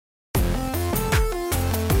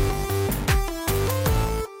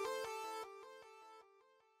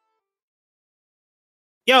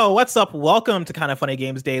Yo, what's up? Welcome to Kind of Funny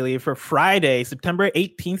Games Daily for Friday, September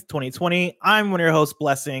 18th, 2020. I'm one of your hosts,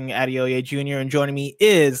 Blessing Adeoye Jr., and joining me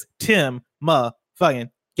is Tim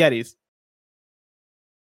fucking Geddes.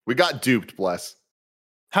 We got duped, Bless.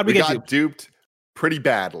 How'd we get duped pretty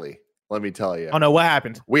badly, let me tell you. Oh no, what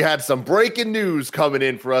happened? We had some breaking news coming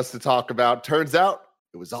in for us to talk about. Turns out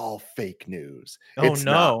it was all fake news. It's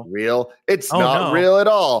not real. It's not real at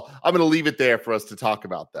all. I'm going to leave it there for us to talk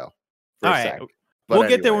about, though. All right. We'll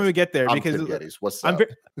get there when we get there because what's up?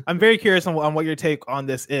 I'm very curious on what your take on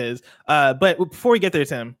this is. But before we get there,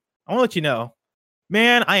 Tim, I want to let you know,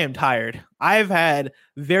 man, I am tired. I've had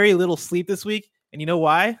very little sleep this week. And you know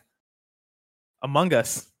why? Among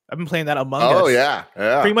Us. I've been playing that Among Us. Oh, yeah.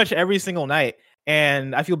 Pretty much every single night.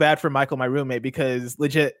 And I feel bad for Michael, my roommate, because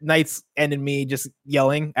legit nights ended me just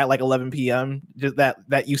yelling at like 11 p.m. just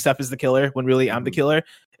that Yusuf is the killer when really I'm the killer.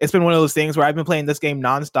 It's been one of those things where I've been playing this game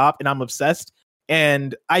nonstop and I'm obsessed.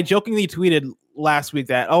 And I jokingly tweeted last week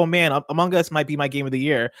that, oh man, Among Us might be my game of the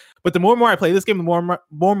year. But the more and more I play this game, the more and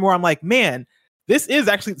more I'm like, man, this is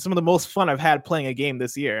actually some of the most fun I've had playing a game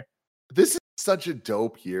this year. This is such a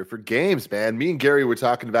dope year for games, man. Me and Gary were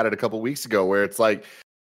talking about it a couple weeks ago where it's like,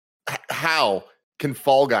 how can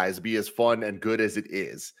Fall Guys be as fun and good as it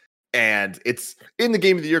is? And it's in the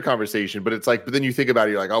game of the year conversation, but it's like, but then you think about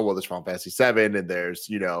it, you're like, oh, well, there's Final Fantasy 7 and there's,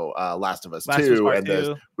 Last of Us 2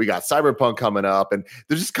 and we got Cyberpunk coming up. And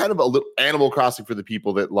there's just kind of a little Animal Crossing for the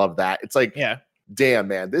people that love that. It's like, damn,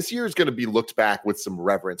 man, this year is going to be looked back with some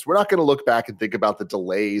reverence. We're not going to look back and think about the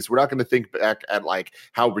delays. We're not going to think back at like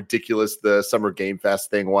how ridiculous the Summer Game Fest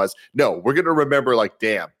thing was. No, we're going to remember like,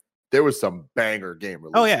 damn, there was some banger game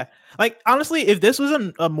releases. Oh yeah, like honestly, if this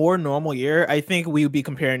was a more normal year, I think we would be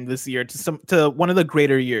comparing this year to one of the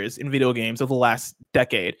greater years in video games of the last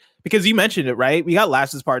decade. Because you mentioned it, right? We got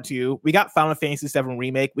Last of Us Part 2, we got Final Fantasy 7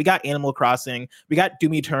 Remake, we got Animal Crossing, we got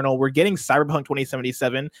Doom Eternal, we're getting Cyberpunk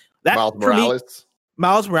 2077. That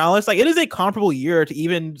Miles Morales, like it is a comparable year to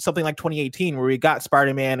even something like 2018, where we got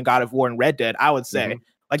Spider-Man, God of War, and Red Dead. I would say,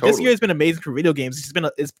 This year has been amazing for video games.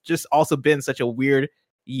 It's just also been such a weird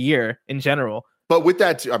year in general. But with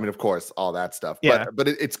that too, I mean, of course, all that stuff. Yeah. But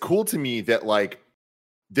it's cool to me that like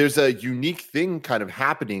there's a unique thing kind of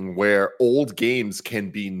happening where old games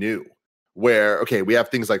can be new. Where, okay, we have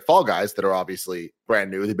things like Fall Guys that are obviously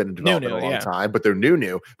brand new. They've been in development a long time, but they're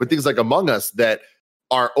new. But things like Among Us that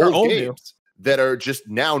are old games that are just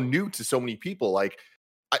now new to so many people. Like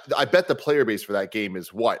I bet the player base for that game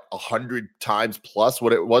is what 100 times plus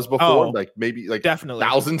what it was before. Like maybe like definitely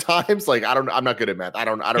 1,000 times. Like I don't know. I'm not good at math. I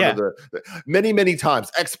don't know the many times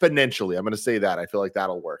exponentially. I'm going to say that. I feel like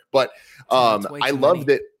that'll work. But I love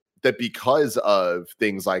that because of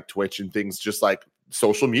things like Twitch and things just like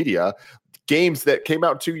social media, games that came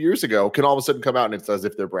out 2 years ago can all of a sudden come out and it's as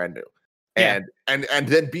if they're brand new. And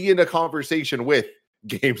then be in a conversation with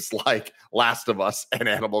games like Last of Us and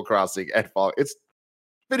Animal Crossing and Fall.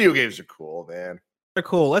 Video games are cool, man. They're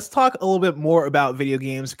cool. Let's talk a little bit more about video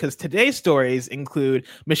games because today's stories include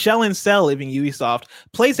Michel Ancel leaving Ubisoft,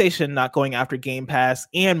 PlayStation not going after Game Pass,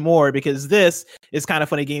 and more because this is Kind of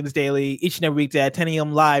Funny Games Daily each and every weekday at 10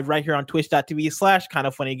 a.m. live right here on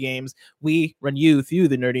twitch.tv/kindoffunnygames. We run you through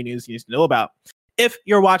the nerdy news you need to know about. If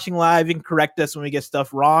you're watching live, you can correct us when we get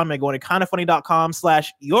stuff wrong by going to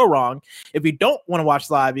kindoffunny.com/you're wrong. If you don't want to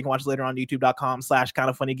watch live, you can watch later on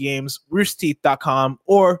youtube.com/kindoffunnygames, roosterteeth.com,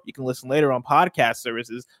 or you can listen later on podcast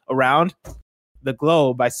services around the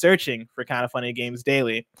globe by searching for Kind of Funny Games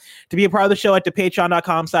Daily. To be a part of the show, at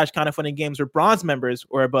patreon.com/kindoffunnygames, where bronze members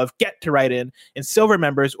or above get to write in, and silver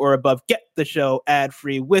members or above get the show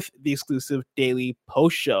ad-free with the exclusive daily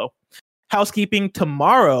post show. Housekeeping: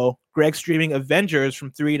 tomorrow, Greg streaming Avengers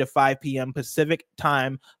from 3 to 5 p.m. Pacific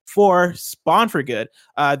time for Spawn for Good.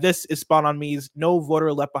 This is Spawn on Me's No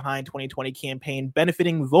Voter Left Behind 2020 campaign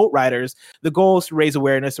benefiting Vote Riders. The goal is to raise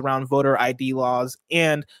awareness around voter ID laws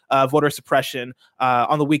and voter suppression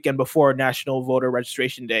on the weekend before National Voter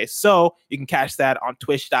Registration Day. So you can catch that on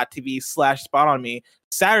twitch.tv/Spawn on Me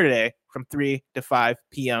Saturday from 3 to 5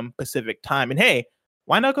 p.m. Pacific time. And hey,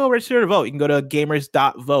 why not go register to vote? You can go to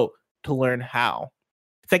gamers.vote to learn how.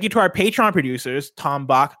 Thank you to our Patreon producers, Tom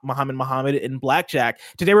Bach, Muhammad, and Blackjack.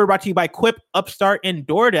 Today we're brought to you by Quip, Upstart, and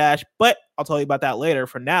DoorDash, but I'll tell you about that later.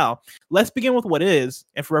 For now, let's begin with what is,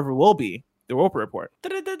 and forever will be, the Roper Report.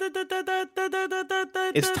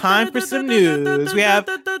 It's time for some news. We have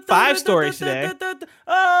 5 stories today.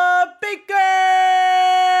 Baker's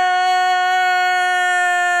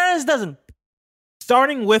dozen.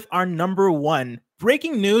 Starting with our number 1.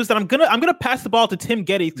 Breaking news that I'm gonna pass the ball to Tim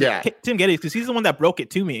Geddes. Tim Geddes, because he's the one that broke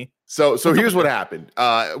it to me. So here's what happened.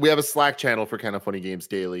 We have a Slack channel for Kind of Funny Games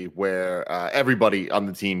Daily where everybody on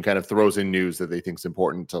the team kind of throws in news that they think is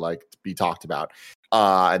important to like to be talked about.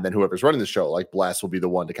 And then whoever's running the show, like Bless, will be the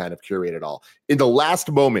one to kind of curate it all. In the last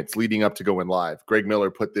moments leading up to going live, Greg Miller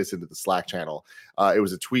put this into the Slack channel. It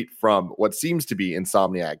was a tweet from what seems to be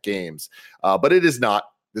Insomniac Games, but it is not.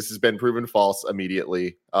 This has been proven false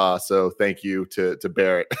immediately. So thank you to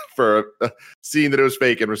Barrett for seeing that it was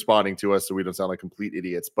fake and responding to us so we don't sound like complete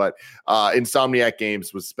idiots. But Insomniac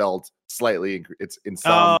Games was spelled slightly. It's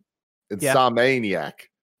Insomniac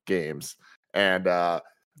Games. And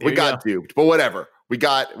we got duped, but whatever.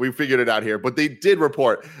 We figured it out here, but they did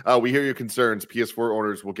report. We hear your concerns. PS4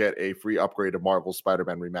 owners will get a free upgrade of Marvel's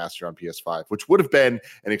Spider-Man remaster on PS5, which would have been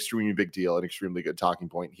an extremely big deal, an extremely good talking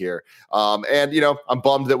point here. And I'm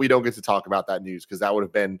bummed that we don't get to talk about that news because that would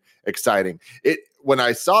have been exciting. When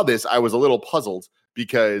I saw this, I was a little puzzled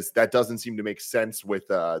because that doesn't seem to make sense with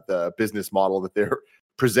the business model that they're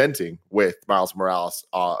presenting with Miles Morales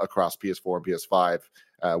across PS4 and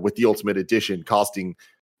PS5, with the Ultimate Edition costing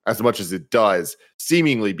as much as it does,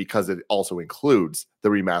 seemingly because it also includes the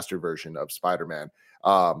remastered version of Spider-Man.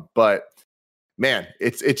 But man,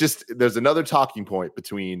 it's just there's another talking point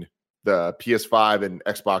between the PS5 and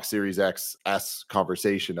Xbox Series XS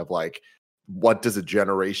conversation of like, what does a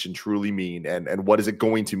generation truly mean, and what is it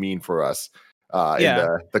going to mean for us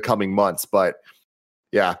in the coming months? But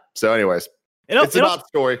yeah, so anyways, it's an odd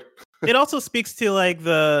story. It also speaks to like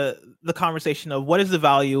the conversation of what is the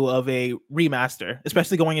value of a remaster,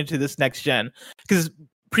 especially going into this next gen, because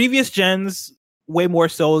previous gens, way more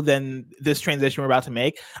so than this transition we're about to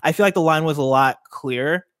make, I feel like the line was a lot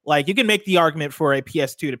clearer. Like you can make the argument for a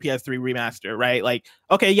PS2 to PS3 remaster, right? Like,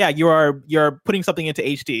 okay, yeah, you're putting something into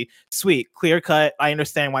HD, sweet, clear cut. I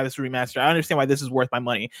understand why this is a remaster. I understand why this is worth my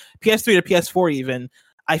money. PS3 to PS4, even,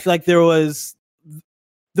 I feel like there was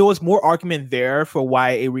more argument there for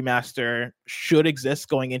why a remaster should exist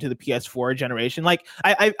going into the PS4 generation. Like,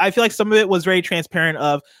 I feel like some of it was very transparent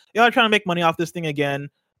of, I'm trying to make money off this thing again,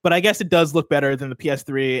 but I guess it does look better than the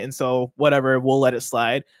PS3, and so whatever, we'll let it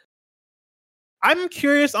slide. I'm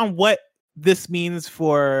curious on what this means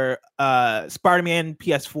for Spider-Man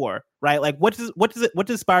PS4, right? Like, what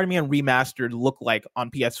does Spider-Man Remastered look like on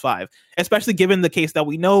PS5? Especially given the case that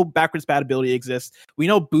we know backwards compatibility exists, we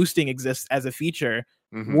know boosting exists as a feature.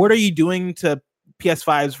 Mm-hmm. What are you doing to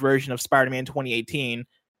PS5's version of Spider-Man 2018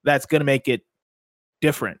 that's going to make it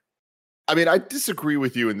different? I mean, I disagree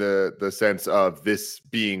with you in the sense of this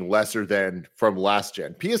being lesser than from last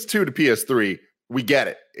gen. PS2 to PS3, we get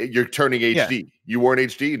it. You're turning HD. Yeah. You weren't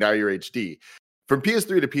HD, now you're HD. From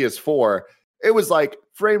PS3 to PS4, it was like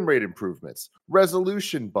frame rate improvements,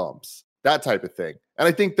 resolution bumps, that type of thing. And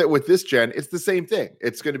I think that with this gen, it's the same thing.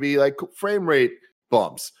 It's going to be like frame rate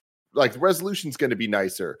bumps. Like the resolution's going to be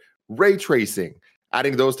nicer, ray tracing,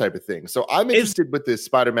 adding those type of things. So I'm interested with this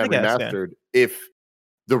Spider-Man Remastered if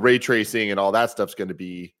the ray tracing and all that stuff's going to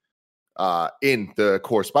be in the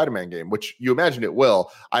core Spider-Man game, which you imagine it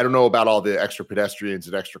will. I don't know about all the extra pedestrians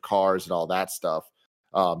and extra cars and all that stuff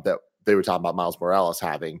that they were talking about Miles Morales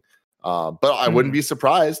having. But I wouldn't be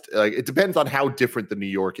surprised. Like, it depends on how different the New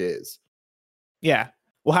York is. Yeah.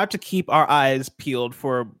 We'll have to keep our eyes peeled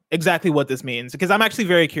for exactly what this means, because I'm actually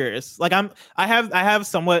very curious. Like I have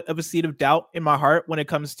somewhat of a seed of doubt in my heart when it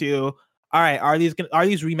comes to, all right, are these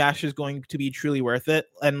remasters going to be truly worth it?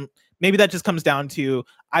 And maybe that just comes down to,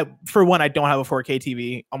 for one, I don't have a 4K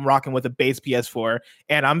TV. I'm rocking with a base PS4,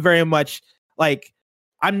 and I'm very much like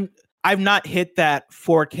I've not hit that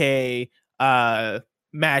 4K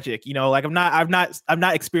magic, like I've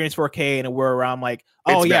not experienced 4K in a world where I'm like,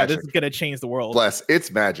 oh yeah, this is gonna change the world. Bless,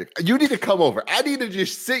 it's magic. You need to come over. I need to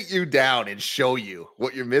just sit you down and show you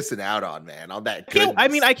what you're missing out on, man. On that.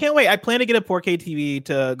 I can't wait. I plan to get a 4K TV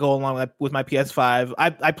to go along with my PS5.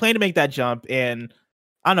 I plan to make that jump, and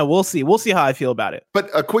I don't know. We'll see how I feel about it. But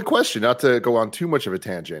a quick question, not to go on too much of a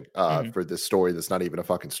tangent for this story that's not even a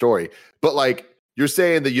fucking story, but like, you're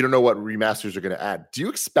saying that you don't know what remasters are going to add. Do you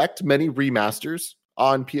expect many remasters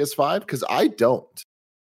on PS5? Because I don't.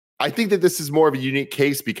 I think that this is more of a unique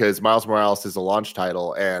case because Miles Morales is a launch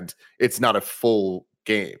title and it's not a full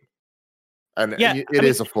game. And it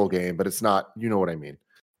is a full game, but it's not, you know what I mean?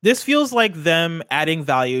 This feels like them adding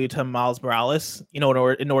value to Miles Morales, in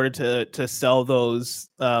order to sell those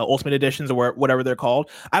Ultimate Editions or whatever they're called.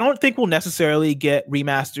 I don't think we'll necessarily get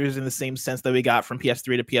remasters in the same sense that we got from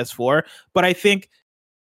PS3 to PS4, but I think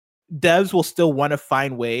devs will still want to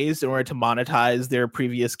find ways in order to monetize their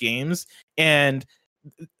previous games. And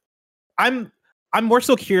I'm more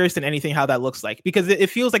so curious than anything how that looks like, because it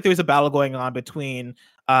feels like there's a battle going on between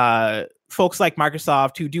folks like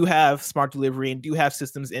Microsoft who do have smart delivery and do have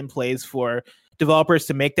systems in place for developers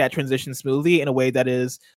to make that transition smoothly in a way that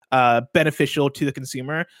is beneficial to the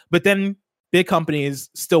consumer. But then big companies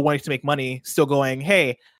still wanting to make money, still going,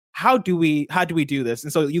 hey, how do we do this?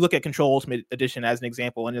 And so you look at Control Ultimate Edition as an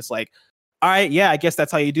example, and it's like, all right, yeah, I guess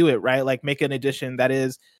that's how you do it, right? Like make an edition that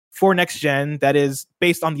is for next gen, that is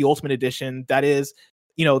based on the Ultimate Edition, that is,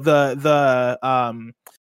 you know, the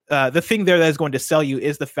thing there that is going to sell you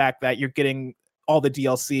is the fact that you're getting all the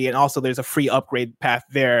DLC, and also there's a free upgrade path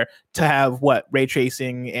there to have ray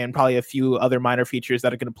tracing and probably a few other minor features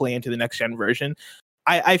that are going to play into the next gen version.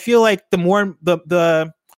 I feel like the more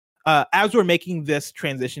as we're making this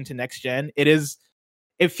transition to next gen,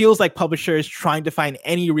 it feels like publishers trying to find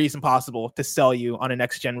any reason possible to sell you on a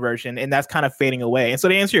next gen version, and that's kind of fading away. And so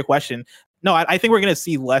to answer your question, no, I think we're going to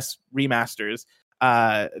see less remasters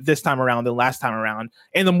this time around than last time around.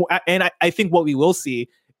 And I think what we will see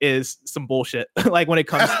is some bullshit, like when it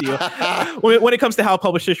comes to when it comes to how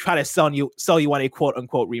publishers try to sell you on a quote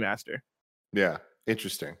unquote remaster. Yeah,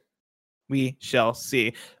 interesting. We shall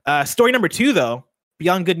see. Story number 2, though.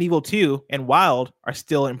 Beyond Good and Evil 2 and Wild are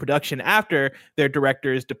still in production after their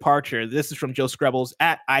director's departure. This is from Joe Screbbles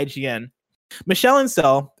at IGN. Michel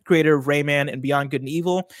Ancel, creator of Rayman and Beyond Good and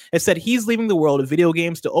Evil, has said he's leaving the world of video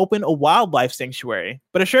games to open a wildlife sanctuary,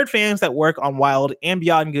 but assured fans that work on Wild and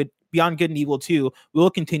Beyond Good and Evil 2 will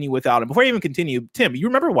continue without him. Before I even continue, Tim, you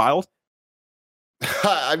remember Wild?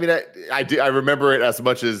 I mean, I do. I remember it as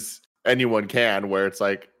much as anyone can, where it's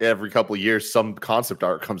like every couple of years some concept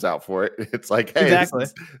art comes out for it. It's like, hey, exactly.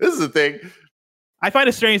 This is a thing. I find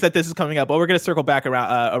it strange that this is coming up, but we're going to circle back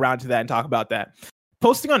around to that and talk about that.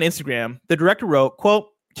 Posting on Instagram, the director wrote, quote,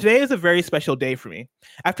 "Today is a very special day for me.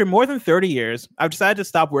 After more than 30 years, I've decided to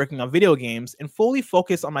stop working on video games and fully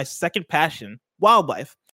focus on my second passion,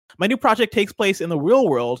 wildlife. My new project takes place in the real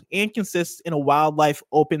world and consists in a wildlife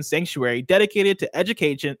open sanctuary dedicated to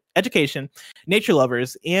education, nature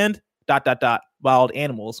lovers, and ... wild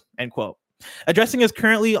animals," end quote. Addressing his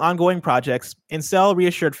currently ongoing projects, Ancel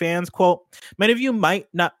reassured fans, quote, many of you might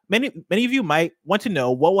want to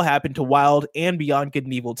know what will happen to Wild and Beyond Good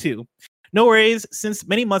and Evil 2. No worries, since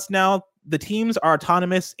many months now, the teams are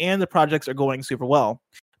autonomous and the projects are going super well.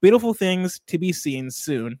 Beautiful things to be seen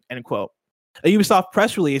soon," end quote. A Ubisoft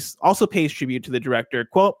press release also pays tribute to the director,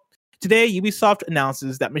 quote, "Today, Ubisoft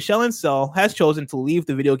announces that Michel Ancel has chosen to leave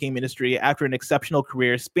the video game industry after an exceptional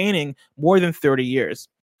career spanning more than 30 years.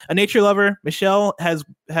 A nature lover, Michel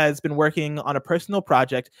has been working on a personal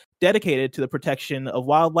project dedicated to the protection of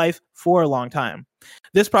wildlife for a long time.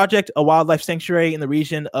 This project, a wildlife sanctuary in the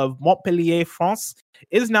region of Montpellier, France,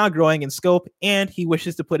 is now growing in scope, and he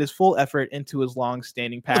wishes to put his full effort into his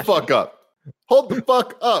long-standing passion." The fuck up. Hold the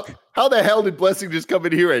fuck up. How the hell did Blessing just come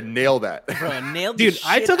in here and nail that? Bro, nailed Dude,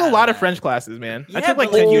 I took a lot of French classes, man. I took like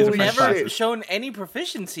 10 years of French classes. Never shown any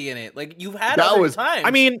proficiency in it. Like, you've had that other was, times. I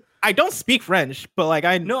mean, I don't speak French, but like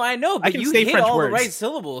I know, but I can you say hit French all words. the right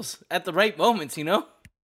syllables at the right moments, you know?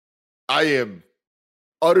 I am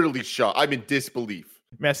utterly shocked. I'm in disbelief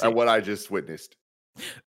at what I just witnessed.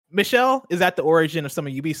 Michel is at the origin of some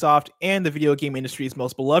of Ubisoft and the video game industry's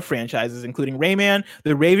most beloved franchises, including Rayman,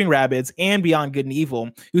 The Raving Rabbids, and Beyond Good and Evil,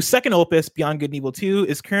 whose second opus, Beyond Good and Evil 2,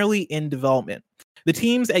 is currently in development. The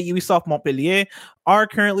teams at Ubisoft Montpellier are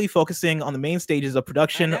currently focusing on the main stages of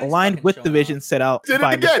production, aligned with the vision set out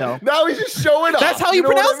by Michel. Now he's just showing up. That's how you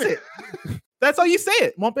pronounce it. That's how you say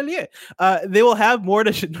it, Montpellier. They will have more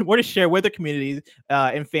to share with their communities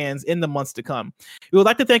and fans in the months to come. We would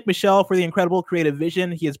like to thank Michel for the incredible creative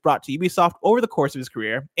vision he has brought to Ubisoft over the course of his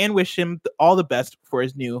career, and wish him all the best for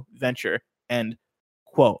his new venture. End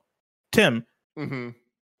quote. Tim,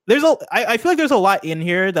 I feel like there's a lot in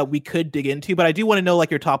here that we could dig into, but I do want to know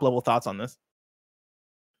like your top level thoughts on this.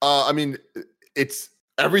 I mean, it's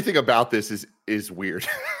everything about this is weird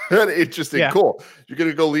and interesting. Yeah. Cool. You're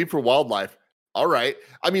gonna go leave for wildlife. All right.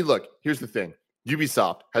 I mean, look, here's the thing.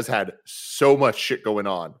 Ubisoft has had so much shit going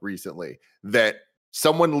on recently that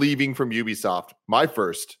someone leaving from Ubisoft, my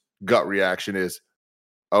first gut reaction is,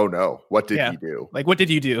 oh no, what did he do? Like, what did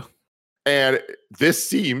you do? And this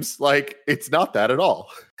seems like it's not that at all.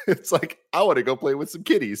 It's like, I want to go play with some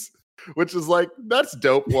kitties, which is like, that's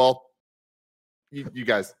dope. Well, you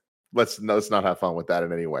guys, let's not have fun with that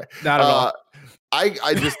in any way. Not at all.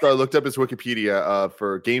 I just looked up his Wikipedia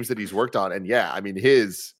for games that he's worked on, and yeah, I mean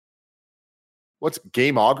what's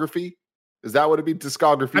gamography? Is that what it'd be?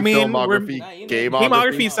 Discography, I mean, filmography,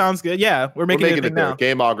 gamography sounds good. Yeah, we're making it now.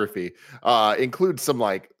 Gamography includes some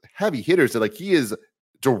like heavy hitters that like he is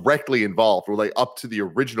directly involved, or like up to the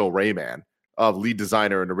original Rayman of lead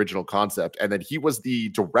designer and original concept, and then he was the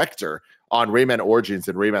director on Rayman Origins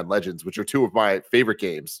and Rayman Legends, which are two of my favorite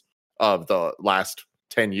games of the last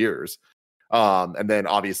 10 years. And then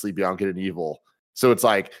obviously Beyond Good and Evil. So it's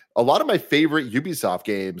like a lot of my favorite Ubisoft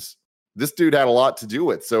games, this dude had a lot to do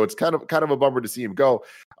with. So it's kind of a bummer to see him go.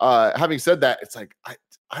 Having said that, it's like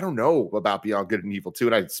I don't know about Beyond Good and Evil 2,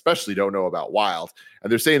 and I especially don't know about Wild.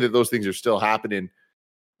 And they're saying that those things are still happening.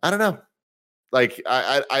 I don't know. Like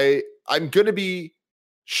I'm gonna be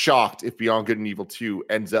shocked if Beyond Good and Evil 2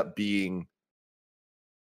 ends up being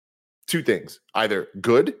two things: either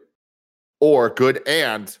good or good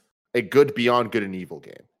and a good Beyond Good and Evil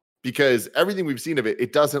game. Because everything we've seen of it,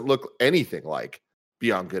 it doesn't look anything like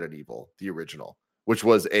Beyond Good and Evil, the original, which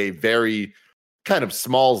was a very kind of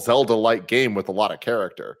small Zelda-like game with a lot of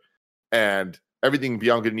character. And everything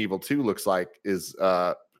Beyond Good and Evil 2 looks like is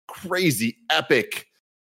crazy epic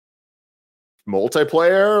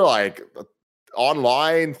multiplayer, like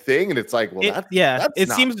online thing. And it's like, well, it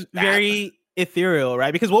seems very ethereal,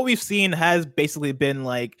 right? Because what we've seen has basically been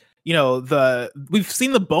like, you know, we've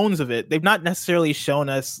seen the bones of it. They've not necessarily shown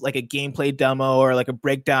us like a gameplay demo or like a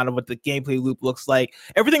breakdown of what the gameplay loop looks like.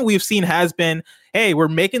 Everything we've seen has been, hey, we're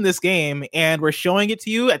making this game and we're showing it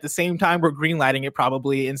to you at the same time we're greenlighting it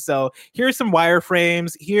probably. And so here's some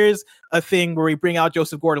wireframes. Here's a thing where we bring out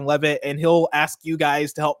Joseph Gordon-Levitt and he'll ask you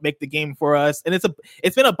guys to help make the game for us. And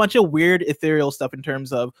it's been a bunch of weird ethereal stuff in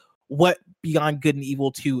terms of what Beyond Good and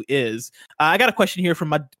Evil 2 is. I got a question here from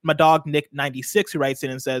my dog Nick96, who writes in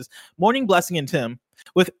and says, "Morning, Blessing and Tim.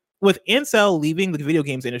 With Ansel leaving the video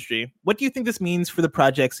games industry, what do you think this means for the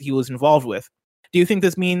projects he was involved with? Do you think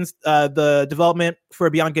this means the development for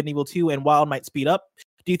Beyond Good and Evil 2 and Wild might speed up?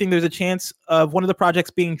 Do you think there's a chance of one of the projects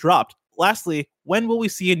being dropped? Lastly, when will we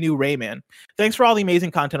see a new Rayman? Thanks for all the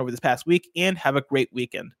amazing content over this past week and have a great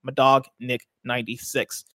weekend. My dog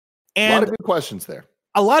Nick96." And a lot of good questions there.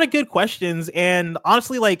 A lot of good questions, and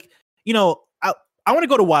honestly, like, you know, I want to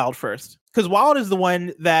go to Wild first, because Wild is the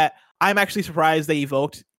one that I'm actually surprised they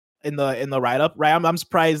evoked in the write-up, right? I'm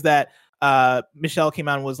surprised that Michelle came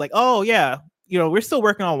out and was like, oh yeah, you know, we're still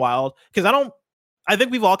working on Wild, because I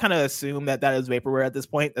think we've all kind of assumed that is vaporware at this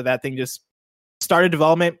point, that thing just started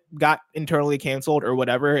development, got internally canceled or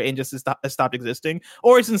whatever, and just stopped existing,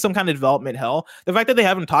 or it's in some kind of development hell. The fact that they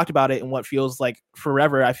haven't talked about it in what feels like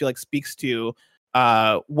forever, I feel like speaks to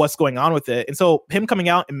what's going on with it. And so him coming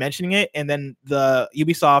out and mentioning it, and then the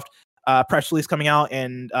Ubisoft press release coming out,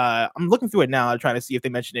 and I'm looking through it now trying to see if they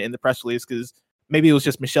mentioned it in the press release, because maybe it was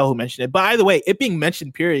just Michelle who mentioned it. But either way, it being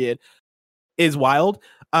mentioned period is wild.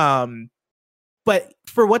 But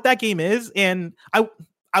for what that game is, and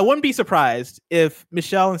I wouldn't be surprised if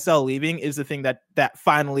Michelle and Cell leaving is the thing that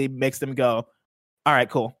finally makes them go, all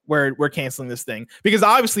right, cool, we're canceling this thing, because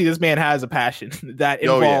obviously this man has a passion that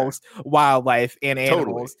involves wildlife and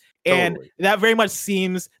animals. And that very much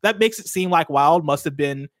makes it seem like Wild must have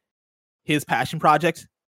been his passion project,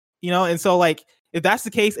 you know? And so, like, if that's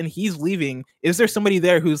the case and he's leaving, is there somebody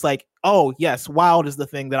there who's like, oh yes, Wild is the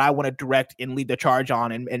thing that I want to direct and lead the charge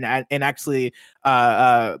on and actually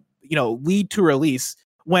you know, lead to release,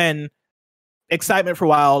 when excitement for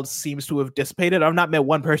Wild seems to have dissipated? I've not met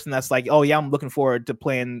one person that's like, oh yeah, I'm looking forward to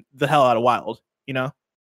playing the hell out of Wild, you know?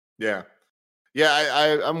 Yeah.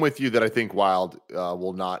 I'm with you that I think Wild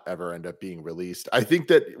will not ever end up being released. I think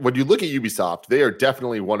that when you look at Ubisoft, they are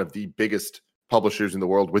definitely one of the biggest publishers in the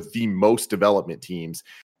world with the most development teams,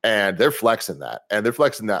 and they're flexing that, and they're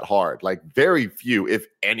flexing that hard. Like, very few, if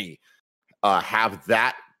any, have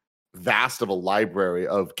that vast of a library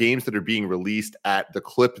of games that are being released at the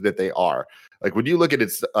clip that they are. Like, when you look at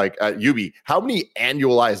it, like at Ubi, how many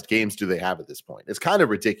annualized games do they have at this point? It's kind of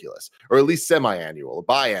ridiculous, or at least semi-annual,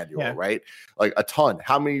 biannual, right? Like, a ton.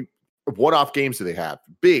 How many one-off games do they have?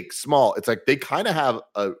 Big, small. It's like they kind of have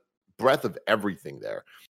a breadth of everything there.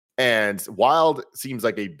 And Wild seems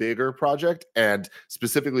like a bigger project, and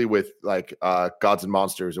specifically with like Gods and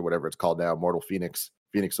Monsters, or whatever it's called now, Immortal Phoenix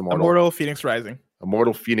Phoenix Rising.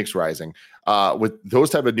 Immortal Phoenix Rising. With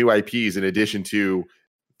those type of new IPs, in addition to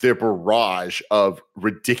their barrage of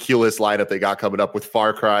ridiculous lineup they got coming up with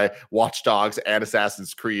Far Cry, Watch Dogs, and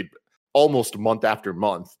Assassin's Creed, almost month after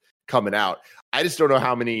month coming out. I just don't know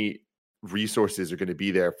how many resources are going to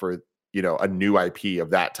be there for, you know, a new IP of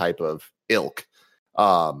that type of ilk.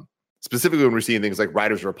 Specifically when we're seeing things like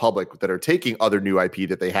Riders Republic that are taking other new IP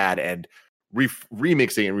that they had and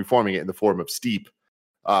remixing and reforming it in the form of Steep,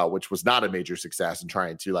 which was not a major success, and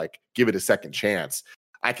trying to like give it a second chance.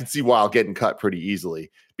 I can see Wild getting cut pretty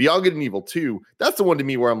easily. Beyond Good and Evil 2, that's the one to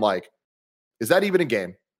me where I'm like, is that even a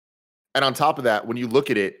game? And on top of that, when you look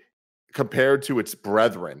at it compared to its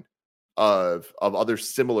brethren of other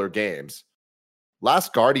similar games,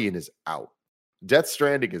 Last Guardian is out. Death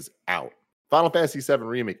Stranding is out. Final Fantasy VII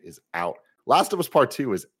Remake is out. Last of Us Part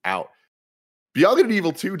 2 is out. Beyond Good and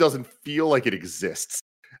Evil 2 doesn't feel like it exists.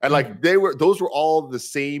 And like those were all the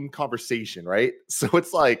same conversation, right? So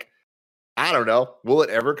it's like, I don't know. Will it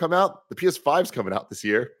ever come out? The PS5's coming out this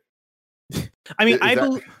year. I mean,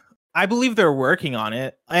 I believe they're working on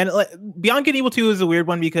it. And like, Beyond Good and Evil 2 is a weird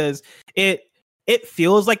one because it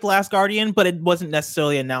feels like The Last Guardian, but it wasn't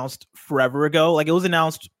necessarily announced forever ago. Like it was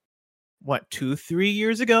announced, 2-3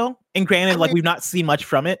 years ago? And granted, like we've not seen much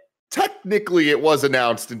from it. Technically, it was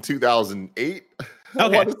announced in 2008.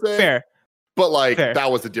 Okay, fair. But like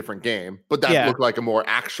that was a different game. But that looked like a more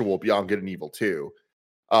actual Beyond Good and Evil 2.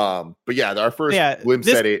 But yeah, our first glimpse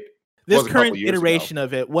at it. This current iteration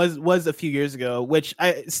of it was a few years ago, which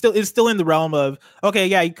is still in the realm of okay,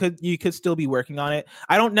 yeah, you could still be working on it.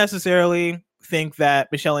 I don't necessarily think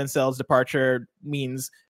that Michel Ancel's departure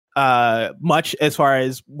means much as far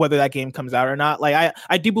as whether that game comes out or not. Like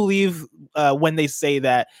I do believe when they say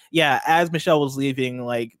that, yeah, as Michel was leaving,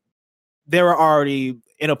 like they were already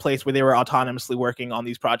in a place where they were autonomously working on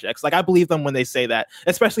these projects. Like I believe them when they say that,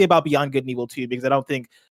 especially about Beyond Good and Evil 2, because I don't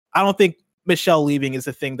think Michel leaving is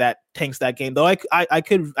the thing that tanks that game. Though I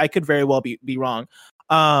could very well be wrong.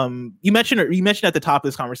 You mentioned at the top of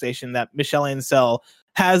this conversation that Michel Ancel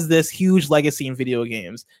has this huge legacy in video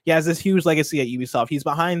games. He has this huge legacy at Ubisoft.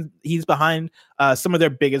 He's behind some of their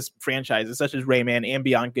biggest franchises, such as Rayman and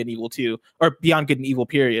Beyond Good and Evil 2, or Beyond Good and Evil,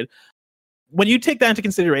 period. When you take that into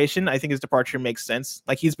consideration, I think his departure makes sense.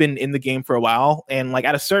 Like he's been in the game for a while, and like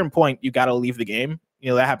at a certain point, you got to leave the game. You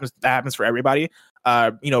know, that happens for everybody.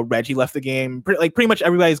 Reggie left the game. Pretty much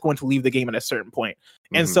everybody's going to leave the game at a certain point.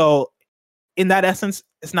 And so in that essence,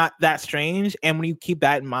 it's not that strange. And when you keep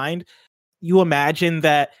that in mind, you imagine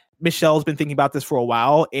that Michel's been thinking about this for a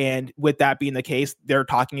while. And with that being the case, they're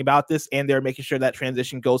talking about this and they're making sure that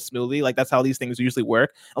transition goes smoothly. Like that's how these things usually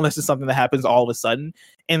work, unless it's something that happens all of a sudden.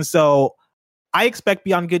 And so I expect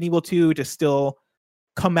Beyond Good and Evil 2 to still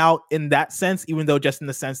come out in that sense, even though just in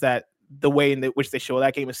the sense that the way in which they show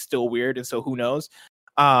that game is still weird. And so who knows?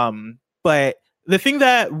 But the thing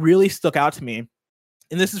that really stuck out to me,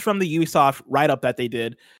 and this is from the Ubisoft write-up that they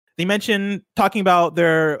did, they mentioned talking about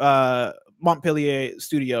their Montpellier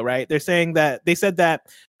studio, right? They said that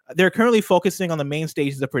they're currently focusing on the main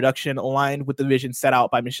stages of production aligned with the vision set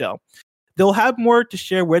out by Michel. They'll have more to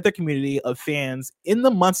share with their community of fans in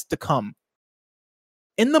the months to come.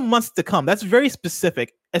 That's very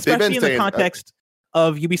specific, especially in the context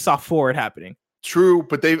of Ubisoft Forward happening. True,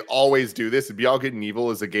 but they always do this. Beyond Good and Evil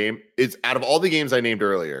is a game. It's out of all the games I named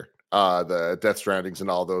earlier, the Death Strandings and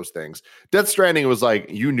all those things. Death Stranding was like,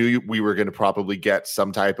 you knew we were going to probably get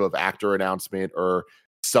some type of actor announcement or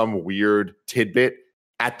some weird tidbit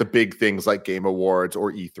at the big things like Game Awards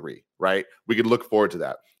or E3, right? We could look forward to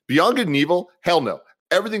that. Beyond Good and Evil, hell no.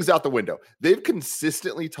 Everything's out the window. They've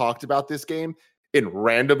consistently talked about this game in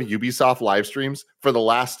random Ubisoft live streams for the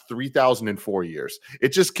last 3,004 years.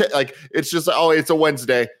 It's just oh, it's a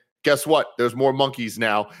Wednesday. Guess what? There's more monkeys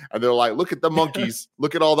now. And they're like, look at the monkeys.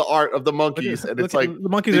 Look at all the art of the monkeys. And it's like, the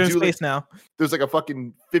monkeys are in space now. There's like a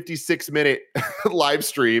fucking 56-minute live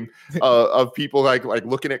stream of people like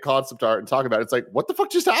looking at concept art and talking about it. It's like, what the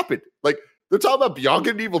fuck just happened? Like, they're talking about Beyond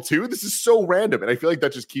Good and Evil 2. This is so random. And I feel like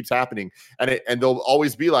that just keeps happening. And they'll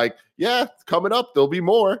always be like, yeah, coming up, there'll be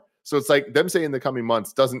more. So it's like them saying the coming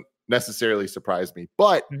months doesn't necessarily surprise me.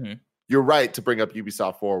 But you're right to bring up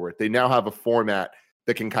Ubisoft Forward. They now have a format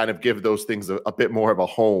that can kind of give those things a bit more of a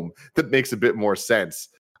home that makes a bit more sense.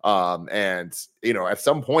 And, at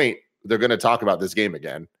some point, they're going to talk about this game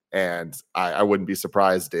again. And I wouldn't be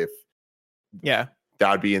surprised if that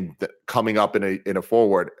would be coming up in a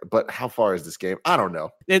Forward. But how far is this game? I don't know.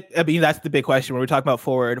 That's the big question when we're talking about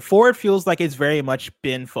Forward. Forward feels like it's very much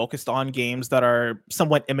been focused on games that are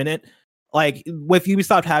somewhat imminent. Like with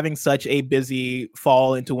Ubisoft having such a busy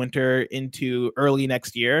fall into winter into early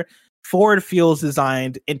next year, Forward feels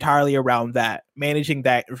designed entirely around that, managing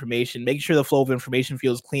that information, making sure the flow of information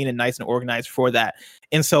feels clean and nice and organized for that.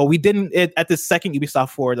 And so we didn't, at the second Ubisoft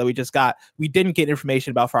Forward that we just got, we didn't get information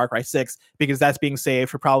about Far Cry 6 because that's being saved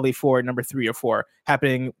for probably Forward number 3 or 4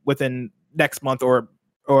 happening within next month or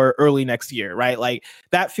early next year, right? Like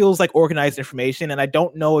that feels like organized information. And I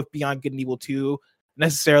don't know if Beyond Good and Evil 2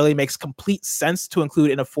 necessarily makes complete sense to include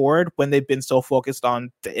in a Forward when they've been so focused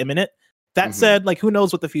on the imminent. That said, like, who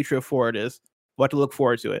knows what the future of Forward is? We'll have to look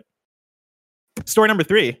forward to it. Story number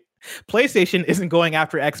 3. PlayStation isn't going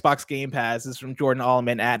after Xbox Game Pass. This is from Jordan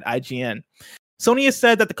Allman at IGN. Sony has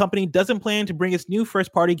said that the company doesn't plan to bring its new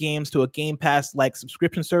first-party games to a Game Pass-like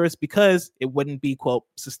subscription service because it wouldn't be, quote,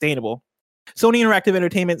 sustainable. Sony Interactive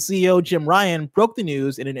Entertainment CEO Jim Ryan broke the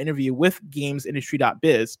news in an interview with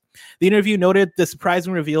GamesIndustry.biz. The interview noted the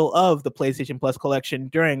surprising reveal of the PlayStation Plus collection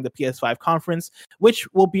during the PS5 conference, which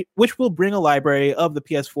will bring a library of the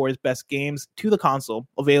PS4's best games to the console,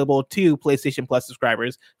 available to PlayStation Plus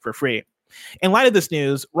subscribers for free. In light of this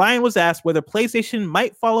news, Ryan was asked whether PlayStation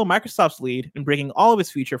might follow Microsoft's lead in bringing all of its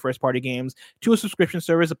future first-party games to a subscription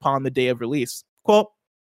service upon the day of release. Quote,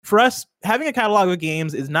 "For us, having a catalog of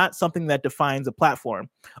games is not something that defines a platform.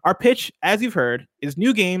 Our pitch, as you've heard, is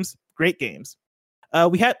new games, great games.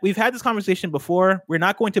 We've had this conversation before. We're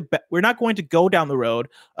not going to go down the road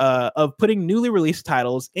of putting newly released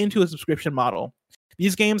titles into a subscription model.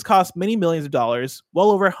 These games cost many millions of dollars,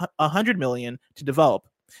 well over $100 million to develop.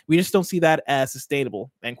 We just don't see that as sustainable."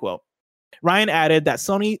 End quote. Ryan added that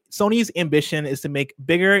Sony's ambition is to make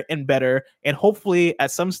bigger and better, and hopefully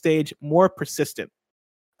at some stage more persistent.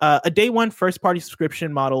 A day one first-party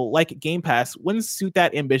subscription model like Game Pass wouldn't suit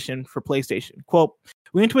that ambition for PlayStation. Quote,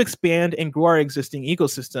 "We want to expand and grow our existing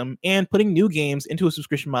ecosystem, and putting new games into a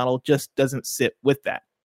subscription model just doesn't sit with that."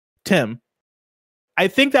 Tim, I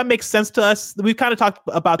think that makes sense to us. We've kind of talked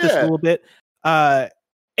about this a little bit.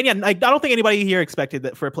 And yeah, I don't think anybody here expected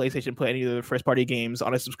that for a PlayStation to put any of the first-party games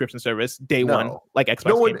on a subscription service day one, like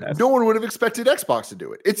Xbox Game Pass. No one would have expected Xbox to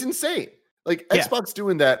do it. It's insane. Like Xbox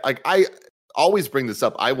doing that. Like I always bring this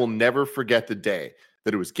up. I will never forget the day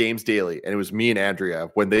that it was Games Daily and it was me and Andrea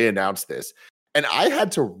when they announced this. And I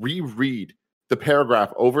had to reread the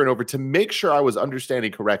paragraph over and over to make sure I was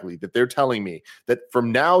understanding correctly that they're telling me that from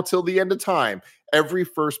now till the end of time, every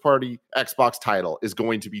first-party Xbox title is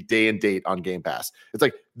going to be day and date on Game Pass. It's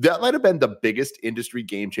like, that might have been the biggest industry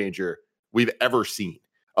game changer we've ever seen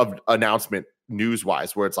of announcement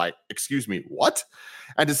news-wise, where it's like, excuse me, what?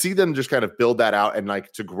 And to see them just kind of build that out and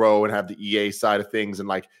like to grow and have the EA side of things and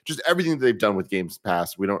like just everything that they've done with Game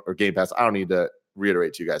Pass, I don't need to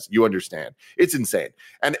reiterate to you guys. You understand. It's insane.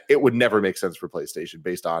 And it would never make sense for PlayStation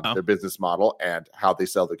based on their business model and how they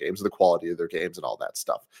sell their games and the quality of their games and all that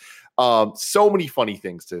stuff. So many funny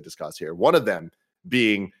things to discuss here. One of them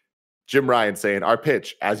being Jim Ryan saying, "Our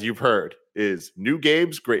pitch, as you've heard, is new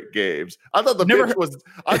games, great games." I thought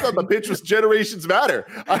the pitch was Generations Matter.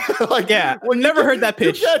 Never heard that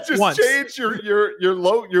pitch. You can't just once. change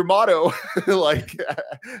your motto like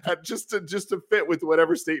just to fit with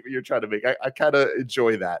whatever statement you're trying to make. I kind of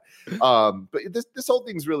enjoy that. But this whole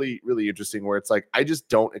thing's really, really interesting. Where it's like I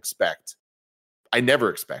never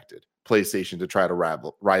expected PlayStation to try to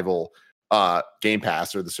rival Game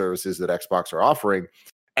Pass or the services that Xbox are offering.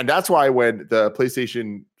 And that's why when the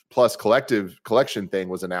PlayStation Plus collection thing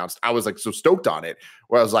was announced, I was like so stoked on it,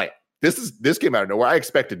 where I was like, this came out of nowhere. I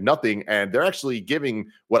expected nothing. And they're actually giving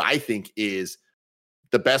what I think is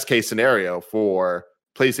the best case scenario for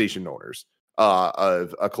PlayStation owners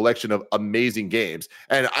of a collection of amazing games.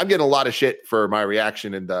 And I'm getting a lot of shit for my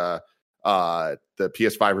reaction in the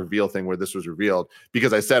PS5 reveal thing where this was revealed,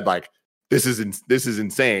 because I said like, this is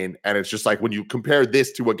insane. And it's just like, when you compare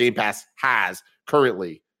this to what Game Pass has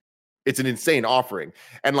currently, it's an insane offering.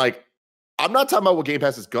 And like, I'm not talking about what Game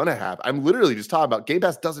Pass is going to have. I'm literally just talking about Game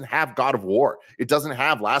Pass doesn't have God of War. It doesn't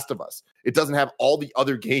have Last of Us. It doesn't have all the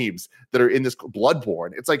other games that are in this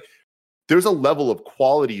Bloodborne. It's like, there's a level of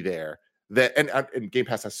quality there that, and Game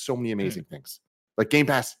Pass has so many amazing things. Like Game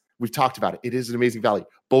Pass, we've talked about it. It is an amazing value.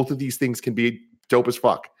 Both of these things can be dope as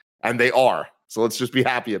fuck. And they are. So let's just be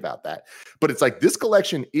happy about that. But it's like, this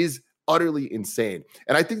collection is utterly insane.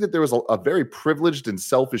 And I think that there was a very privileged and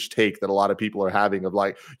selfish take that a lot of people are having of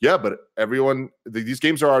like, yeah, but these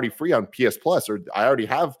games are already free on PS Plus, or I already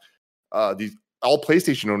have all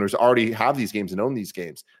PlayStation owners already have these games and own these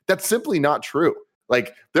games. That's simply not true.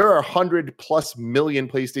 Like, there are 100+ million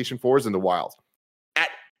PlayStation 4s in the wild. At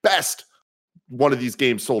best, one of these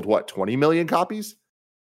games sold 20 million copies?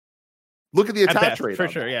 Look at the attach rate. For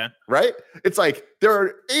sure, yeah. Right? It's like, there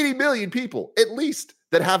are 80 million people, at least,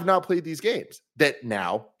 that have not played these games that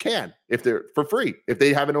now can, if they're for free, if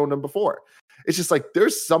they haven't owned them before. It's just like,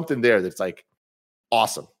 there's something there that's like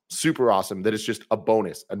awesome, super awesome, that is just a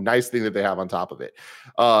bonus, a nice thing that they have on top of it.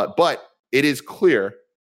 But it is clear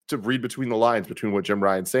to read between the lines between what Jim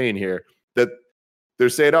Ryan's saying here, that they're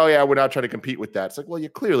saying, oh yeah, we're not trying to compete with that. It's like, well, you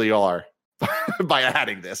clearly are. By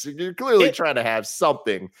adding this, you're clearly trying to have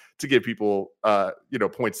something to give people,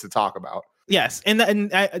 points to talk about. Yes,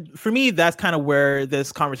 and for me, that's kind of where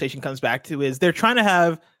this conversation comes back to, is they're trying to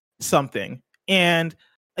have something. And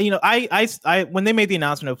I when they made the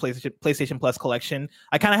announcement of PlayStation Plus collection,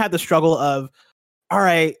 I kind of had the struggle of, all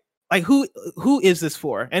right, like who is this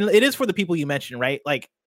for? And it is for the people you mentioned, right? Like,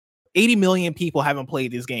 80 million people haven't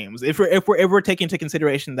played these games. If we're taking into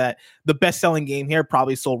consideration that the best-selling game here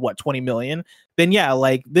probably sold 20 million, then yeah,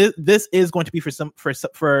 like this is going to be for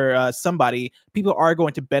somebody. People are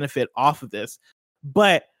going to benefit off of this.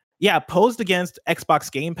 But yeah, posed against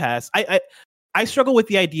Xbox Game Pass, I struggle with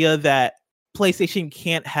the idea that PlayStation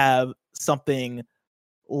can't have something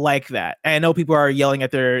like that. And I know people are yelling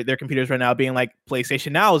at their computers right now, being like,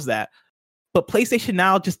 PlayStation Now is that. But PlayStation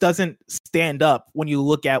Now just doesn't stand up when you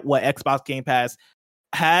look at what Xbox Game Pass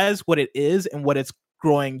has, what it is, and what it's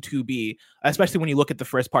growing to be, especially when you look at the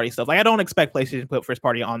first party stuff. Like, I don't expect PlayStation to put first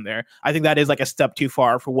party on there. I think that is like a step too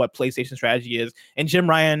far for what PlayStation strategy is. And Jim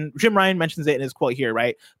Ryan mentions it in his quote here,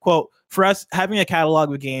 right? Quote, "For us, having a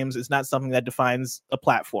catalog of games is not something that defines a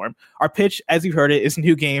platform. Our pitch, as you heard it, is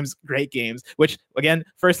new games, great games," which, again,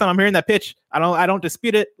 first time I'm hearing that pitch. I don't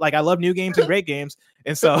dispute it. Like, I love new games and great games.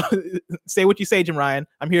 And so say what you say, Jim Ryan.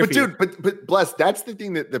 I'm here for you. But Bless, that's the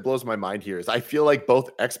thing that blows my mind here is I feel like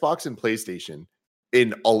both Xbox and PlayStation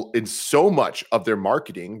in so much of their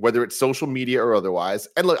marketing, whether it's social media or otherwise.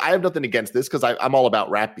 And look, I have nothing against this because I'm all about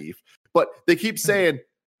rap beef, but they keep saying,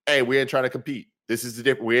 "Hey, we ain't trying to compete. This is the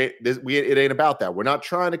different. It ain't about that. We're not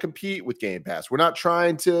trying to compete with Game Pass. We're not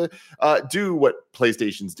trying to do what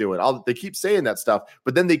PlayStation's doing." They keep saying that stuff,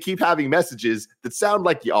 but then they keep having messages that sound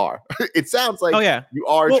like you are. It sounds like you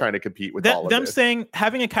are trying to compete with all of them. This. Saying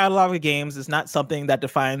having a catalog of games is not something that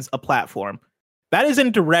defines a platform. That is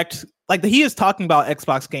in direct. Like, he is talking about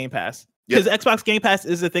Xbox Game Pass. Because Xbox Game Pass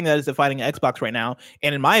is the thing that is defining Xbox right now.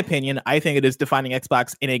 And in my opinion, I think it is defining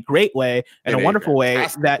Xbox in a great way and a wonderful way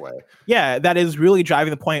that is really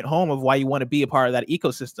driving the point home of why you want to be a part of that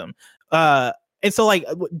ecosystem. And so, like,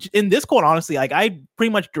 in this quote, honestly, like, I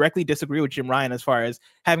pretty much directly disagree with Jim Ryan as far as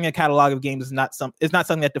having a catalog of games is not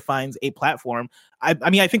something that defines a platform. I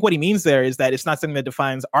mean, I think what he means there is that it's not something that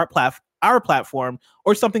defines our platform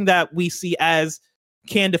or something that we see as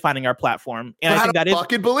defining our platform. And I think that is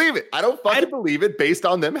fucking believe it. I don't fucking believe it based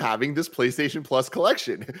on them having this PlayStation Plus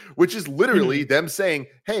collection, which is literally them saying,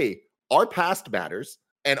 "Hey, our past matters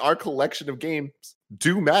and our collection of games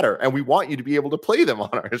do matter, and we want you to be able to play them on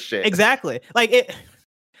our shit." Exactly. Like it.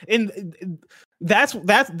 And that's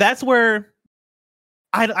where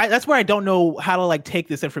that's where I don't know how to like take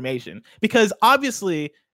this information, because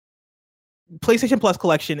obviously PlayStation Plus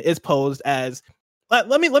collection is posed as.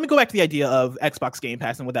 Let me go back to the idea of Xbox Game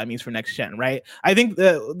Pass and what that means for next gen, right? I think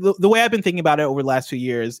the way I've been thinking about it over the last 2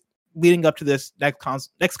 years, leading up to this next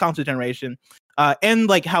console generation, and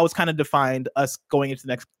like how it's kind of defined us going into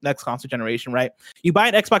the next console generation, right? You buy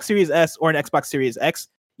an Xbox Series S or an Xbox Series X,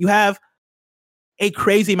 you have a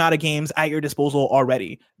crazy amount of games at your disposal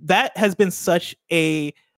already. That has been such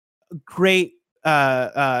a great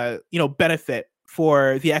benefit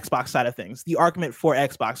for the Xbox side of things, the argument for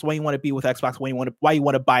Xbox, why you want to be with Xbox, why you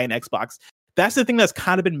want to buy an Xbox. That's the thing that's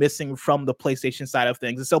kind of been missing from the PlayStation side of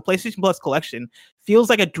things. And so PlayStation Plus collection feels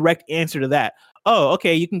like a direct answer to that. Oh,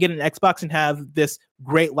 okay, you can get an Xbox and have this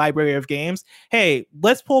great library of games. Hey,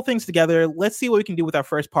 let's pull things together. Let's see what we can do with our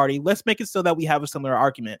first party. Let's make it so that we have a similar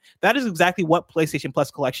argument. That is exactly what PlayStation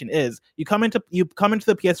Plus collection is. You come into the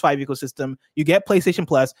PS5 ecosystem, you get PlayStation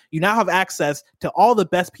Plus, you now have access to all the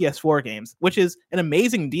best PS4 games, which is an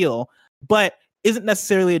amazing deal, but isn't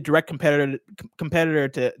necessarily a direct competitor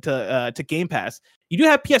to Game Pass. You do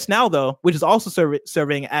have PS Now though, which is also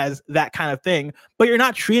serving as that kind of thing, but you're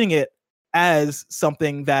not treating it as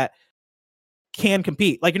something that can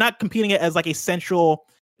compete. Like, you're not competing it as like a central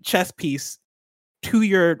chess piece to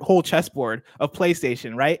your whole chessboard of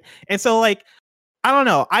PlayStation, right? And so, like, I don't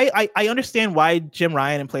know. I understand why Jim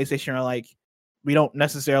Ryan and PlayStation are like, we don't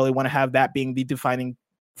necessarily want to have that being the defining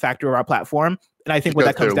factor of our platform. And I think what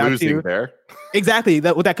that comes down to there. Exactly,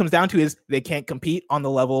 what that comes down to is they can't compete on the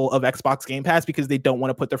level of Xbox Game Pass because they don't want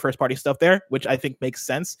to put their first party stuff there, which I think makes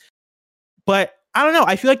sense. But I don't know.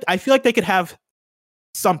 I feel like they could have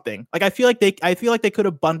something. Like, I feel like they could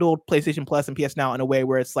have bundled PlayStation Plus and PS Now in a way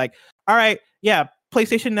where it's like, all right, yeah,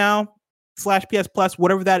 PlayStation Now / PS Plus,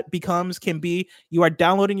 whatever that becomes, can be. You are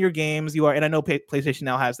downloading your games. And I know PlayStation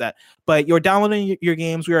Now has that, but you're downloading your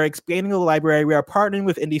games. We are expanding the library. We are partnering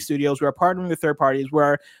with indie studios. We are partnering with third parties. We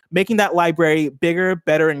are making that library bigger,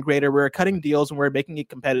 better, and greater. We're cutting deals and we're making it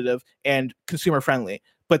competitive and consumer friendly.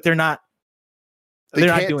 But they're not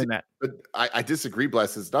doing that. But I disagree,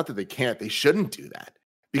 Bless. It's not that they can't. They shouldn't do that.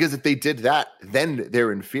 Because if they did that, then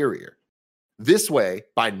they're inferior. This way,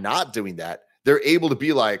 by not doing that, they're able to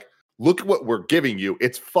be like, look at what we're giving you.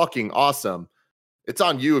 It's fucking awesome. It's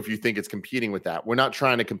on you if you think it's competing with that. We're not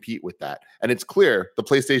trying to compete with that. And it's clear the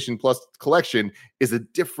PlayStation Plus collection is a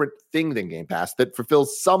different thing than Game Pass that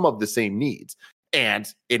fulfills some of the same needs.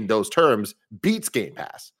 And in those terms, beats Game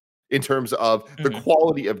Pass. in terms of the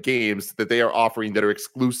quality of games that they are offering that are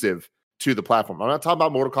exclusive to the platform. I'm not talking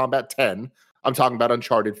about Mortal Kombat 10. I'm talking about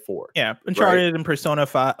Uncharted 4. Yeah, Uncharted and Persona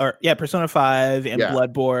 5, Persona 5 and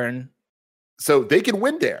Bloodborne. So they can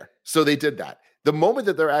win there. So they did that. The moment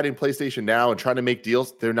that they're adding PlayStation Now and trying to make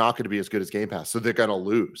deals, they're not going to be as good as Game Pass. So they're going to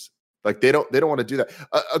lose. Like they don't want to do that.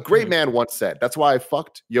 A great man once said, "That's why I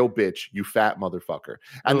fucked yo bitch, you fat motherfucker."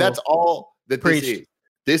 And that's all that this is.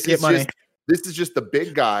 This is just the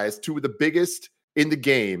big guys, two of the biggest in the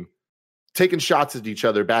game, taking shots at each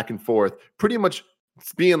other back and forth, pretty much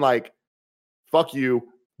being like, fuck you.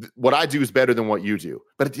 What I do is better than what you do.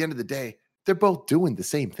 But at the end of the day, they're both doing the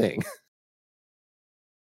same thing.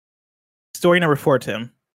 Story number 4,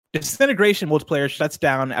 Tim. Disintegration multiplayer shuts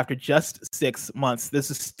down after just 6 months.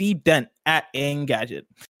 This is Steve Dent at Engadget.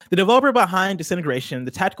 The developer behind Disintegration,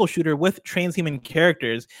 the tactical shooter with transhuman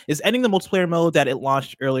characters, is ending the multiplayer mode that it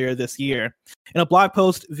launched earlier this year. In a blog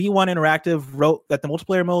post, V1 Interactive wrote that the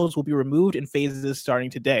multiplayer modes will be removed in phases starting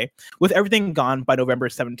today, with everything gone by November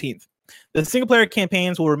 17th. The single-player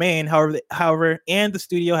campaigns will remain, however, and the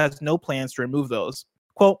studio has no plans to remove those.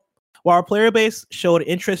 Quote, while our player base showed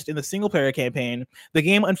interest in the single-player campaign, the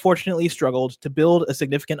game unfortunately struggled to build a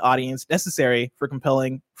significant audience necessary for a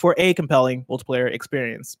compelling multiplayer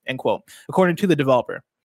experience, end quote, according to the developer.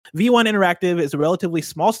 V1 Interactive is a relatively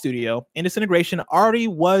small studio, and Disintegration already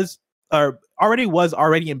was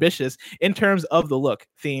ambitious in terms of the look,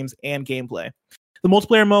 themes, and gameplay. The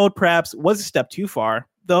multiplayer mode perhaps was a step too far,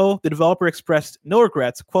 though the developer expressed no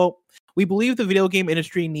regrets. Quote, we believe the video game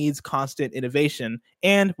industry needs constant innovation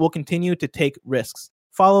and will continue to take risks,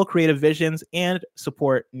 follow creative visions, and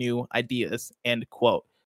support new ideas, end quote.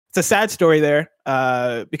 It's a sad story there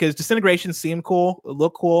because Disintegration seemed cool,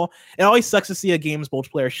 looked cool. It always sucks to see a game's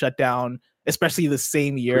multiplayer shut down, especially the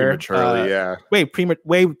same year. Prematurely,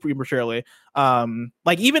 way prematurely.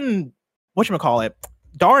 Like even, whatchamacallit,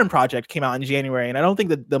 Darwin Project came out in January, and I don't think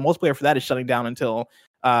that the multiplayer for that is shutting down until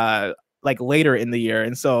like later in the year.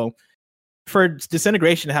 And so for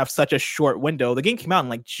Disintegration to have such a short window, the game came out in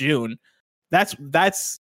like June. That's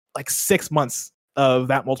like 6 months of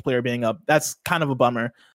that multiplayer being up. That's kind of a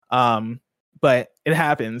bummer. But it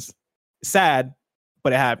happens. Sad,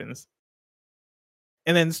 but it happens.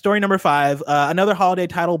 And then story number 5, another holiday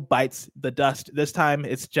title bites the dust. This time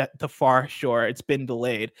it's Jet the Far Shore. It's been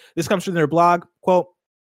delayed. This comes from their blog. Quote,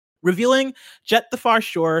 revealing Jet the Far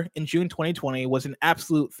Shore in June 2020 was an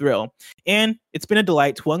absolute thrill, and it's been a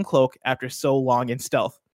delight to uncloak after so long in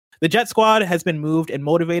stealth. The Jet Squad has been moved and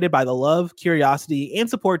motivated by the love, curiosity, and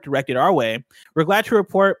support directed our way. We're glad to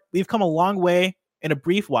report we've come a long way in a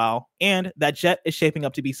brief while, and that Jet is shaping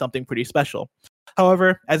up to be something pretty special.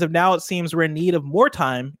 However, as of now, it seems we're in need of more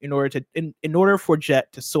time in order for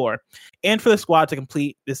Jet to soar, and for the squad to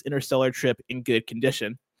complete this interstellar trip in good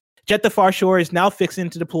condition. Jet the Far Shore is now fixing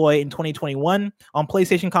to deploy in 2021 on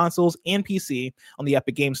PlayStation consoles and PC on the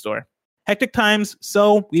Epic Game Store. Hectic times,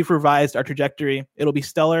 so we've revised our trajectory. It'll be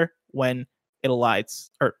stellar when it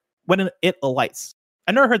alights. I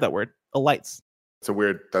never heard that word. Alights.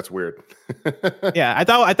 That's weird. Yeah, I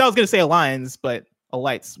thought I was gonna say aligns, but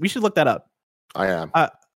alights. We should look that up. I am.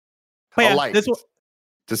 But yeah,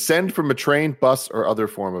 descend from a train, bus, or other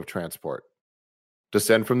form of transport.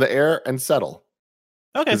 Descend from the air and settle.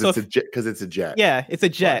 Okay, so because it's a jet. Yeah, it's a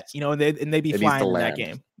jet. You know, and they be flying in that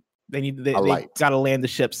game. They gotta land the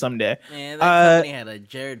ship someday. Yeah, that company had a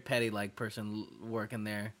Jared Petty like person working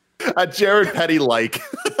there. A Jared Petty like.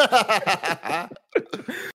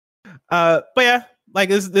 But yeah, like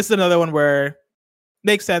this is another one where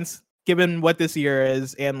makes sense given what this year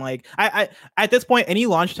is, and like I at this point, any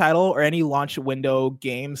launch title or any launch window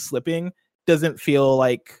game slipping doesn't feel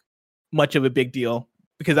like much of a big deal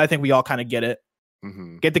because I think we all kind of get it.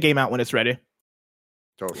 Mm-hmm. Get the game out when it's ready.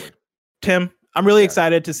 Totally. Tim, I'm really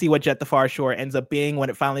excited to see what Jet the Far Shore ends up being when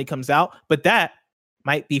it finally comes out, but that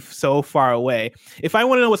might be so far away. If I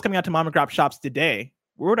want to know what's coming out to mom and pop shops today,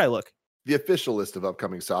 where would I look? The official list of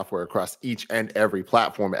upcoming software across each and every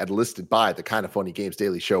platform and listed by the Kind of Funny Games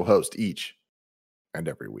Daily Show host each and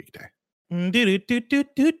every weekday.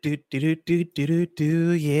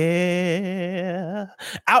 Yeah.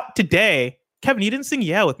 Out today. Kevin, you didn't sing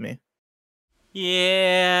yeah with me.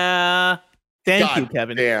 Yeah. Thank you,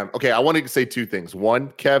 Kevin. Damn. Okay, I wanted to say 2 things. 1,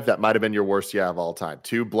 Kev, that might have been your worst yeah of all time.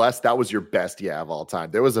 2, Bless, that was your best yeah of all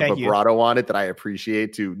time. There was a vibrato on it that I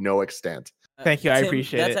appreciate to no extent. Thank you. I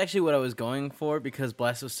appreciate it. That's actually what I was going for because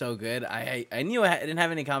Bless was so good. I knew I didn't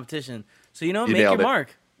have any competition. So, make your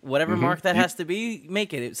mark. Whatever mark that has to be,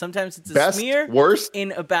 make it. Sometimes it's a best, smear worst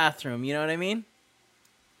in a bathroom. You know what I mean?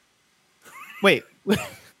 Wait.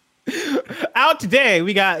 Out today,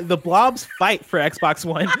 we got The Blob's Fight for Xbox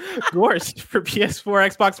One, Gorst for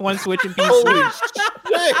PS4, Xbox One, Switch, and PC.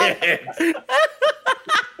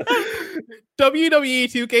 WWE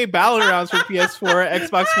 2K Battlegrounds for PS4,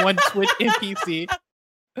 Xbox One, Switch, and PC.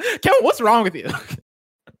 Kevin, what's wrong with you?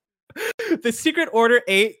 The Secret Order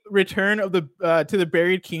 8 Return of the to the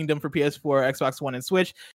Buried Kingdom for PS4, Xbox One, and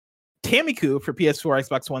Switch. Tamiku for PS4,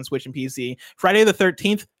 Xbox One, Switch, and PC. Friday the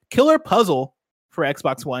 13th, Killer Puzzle for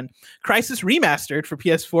Xbox One. Crysis Remastered for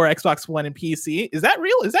PS4, Xbox One, and PC. Is that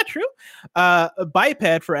real? Is that true?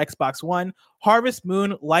 Biped for Xbox One. Harvest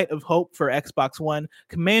Moon Light of Hope for Xbox One.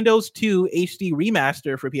 Commandos 2 HD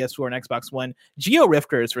Remaster for PS4 and Xbox One. Geo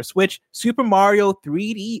Rifters for Switch. Super Mario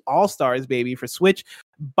 3D All-Stars, baby, for Switch.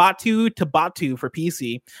 Batu to Batu for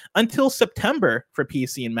PC. Until September for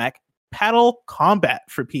PC and Mac. Paddle Combat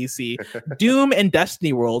for PC. Doom and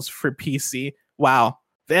Destiny Worlds for PC. Wow.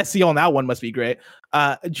 The SEO on that one must be great.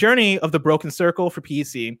 Journey of the Broken Circle for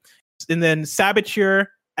PC. And then Saboteur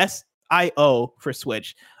SIO for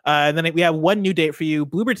Switch. And then we have one new date for you.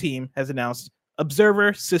 Bloober Team has announced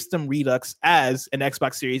Observer System Redux as an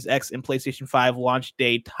Xbox Series X and PlayStation 5 launch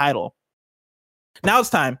day title. Now it's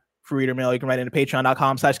time for Reader Mail. You can write into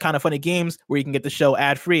patreon.com/kindafunnygames where you can get the show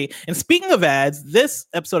ad-free. And speaking of ads, this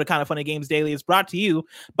episode of Kinda Funny Games Daily is brought to you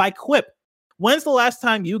by Quip. When's the last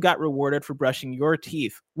time you got rewarded for brushing your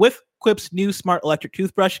teeth? With Quip's new smart electric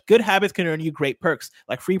toothbrush, good habits can earn you great perks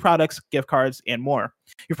like free products, gift cards, and more.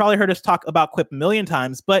 You've probably heard us talk about Quip a million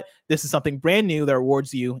times, but this is something brand new that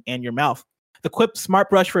rewards you and your mouth. The Quip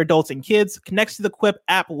Smart Brush for adults and kids connects to the Quip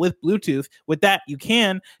app with Bluetooth. With that, you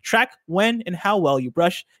can track when and how well you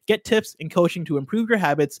brush, get tips and coaching to improve your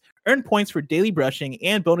habits, earn points for daily brushing,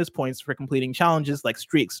 and bonus points for completing challenges like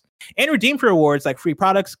streaks, and redeem for rewards like free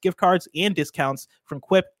products, gift cards, and discounts from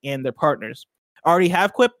Quip and their partners. Already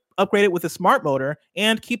have Quip? Upgrade it with a smart motor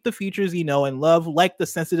and keep the features you know and love, like the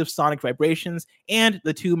sensitive sonic vibrations and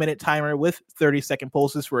the 2-minute timer with 30-second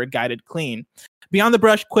pulses for a guided clean. Beyond the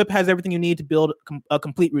brush, Quip has everything you need to build a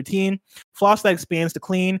complete routine, floss that expands to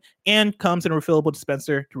clean, and comes in a refillable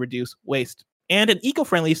dispenser to reduce waste. And an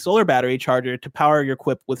eco-friendly solar battery charger to power your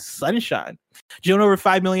Quip with sunshine. Join over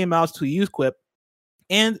 5 million miles to use Quip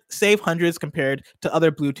and save hundreds compared to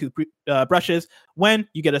other Bluetooth brushes when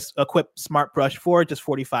you get a Quip Smart Brush for just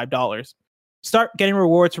 $45. Start getting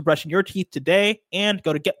rewards for brushing your teeth today and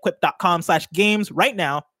go to getquip.com/games right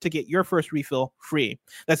now to get your first refill free.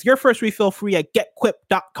 That's your first refill free at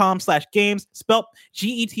getquip.com/games, spelled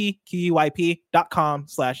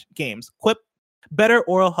GETQUIP.com/games. Quip, better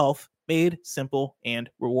oral health made simple and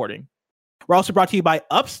rewarding. We're also brought to you by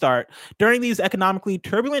Upstart. During these economically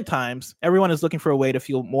turbulent times, everyone is looking for a way to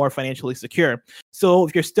feel more financially secure. So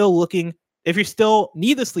if you're still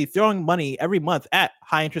needlessly throwing money every month at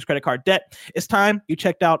high interest credit card debt, it's time you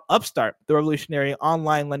checked out Upstart, the revolutionary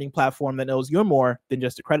online lending platform that knows you're more than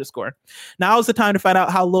just a credit score. Now is the time to find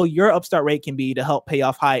out how low your Upstart rate can be to help pay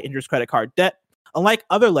off high interest credit card debt. Unlike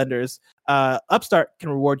other lenders, Upstart can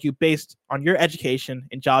reward you based on your education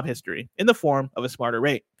and job history in the form of a smarter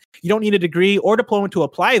rate. You don't need a degree or diploma to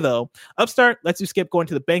apply, though. Upstart lets you skip going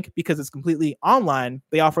to the bank because it's completely online.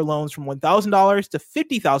 They offer loans from $1,000 to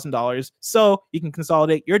 $50,000, so you can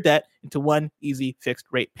consolidate your debt into one easy fixed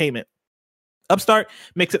rate payment. Upstart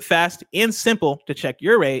makes it fast and simple to check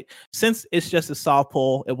your rate. Since it's just a soft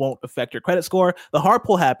pull, it won't affect your credit score. The hard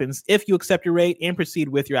pull happens if you accept your rate and proceed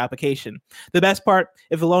with your application. The best part,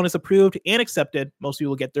 if the loan is approved and accepted, most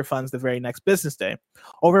people get their funds the very next business day.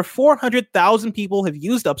 Over 400,000 people have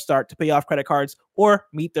used Upstart to pay off credit cards or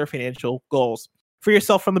meet their financial goals. Free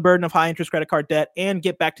yourself from the burden of high interest credit card debt and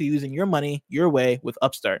get back to using your money your way with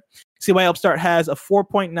Upstart. See why Upstart has a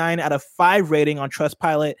 4.9 out of 5 rating on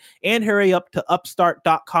Trustpilot, and hurry up to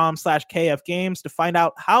upstart.com/kfgames to find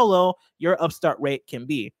out how low your Upstart rate can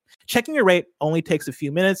be. Checking your rate only takes a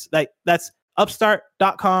few minutes. That's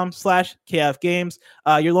upstart.com/kfgames.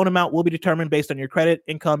 Your loan amount will be determined based on your credit,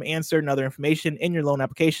 income, and certain other information in your loan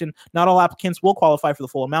application. Not all applicants will qualify for the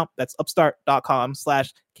full amount. That's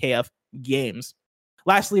upstart.com/kfgames.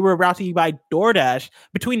 Lastly, we're brought to you by DoorDash.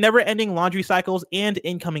 Between never-ending laundry cycles and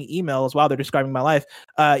incoming emails, while they're describing my life,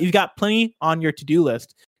 you've got plenty on your to-do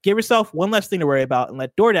list. Give yourself one less thing to worry about and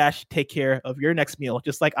let DoorDash take care of your next meal,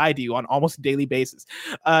 just like I do on almost a daily basis.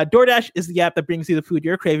 DoorDash is the app that brings you the food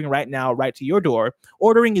you're craving right now, right to your door.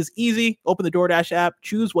 Ordering is easy. Open the DoorDash app,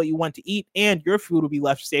 choose what you want to eat, and your food will be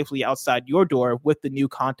left safely outside your door with the new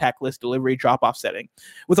contactless delivery drop-off setting.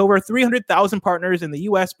 With over 300,000 partners in the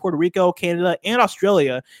US, Puerto Rico, Canada, and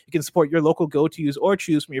Australia, you can support your local go-tos or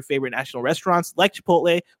choose from your favorite national restaurants like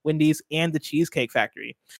Chipotle, Wendy's, and the Cheesecake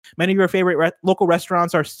Factory. Many of your favorite local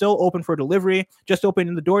restaurants are still open for delivery. Just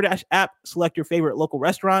open the DoorDash app, select your favorite local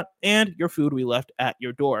restaurant, and your food will be left at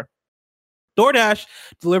your door. DoorDash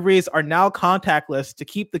deliveries are now contactless to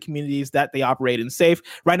keep the communities that they operate in safe.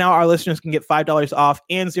 Right now, our listeners can get $5 off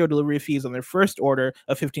and 0 delivery fees on their first order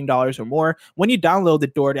of $15 or more when you download the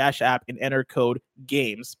DoorDash app and enter code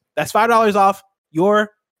GAMES. That's $5 off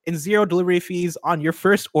and 0 delivery fees on your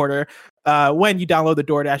first order when you download the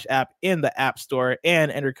DoorDash app in the App Store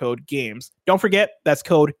and enter code GAMES. Don't forget, that's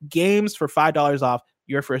code GAMES for $5 off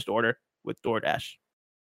your first order with DoorDash.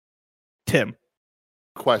 Tim.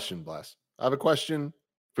 Question, Bless. I have a question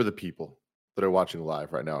for the people that are watching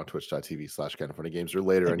live right now on twitch.tv/kindoffunnygames or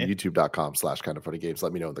later on youtube.com/kindoffunnygames.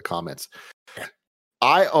 Let me know in the comments.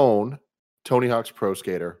 I own Tony Hawk's Pro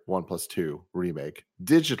Skater 1+2 Remake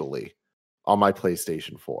digitally on my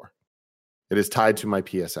PlayStation 4. It is tied to my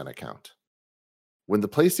PSN account. When the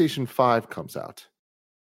PlayStation 5 comes out,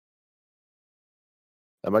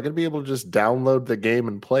 am I going to be able to just download the game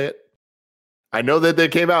and play it? I know that they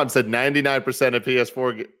came out and said 99% of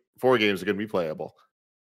PS4 games are going to be playable.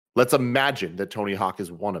 Let's imagine that Tony Hawk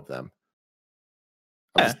is one of them.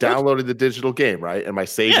 I just downloaded the digital game, right? And my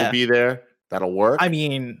save will be there. That'll work. I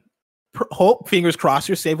mean, hope, fingers crossed,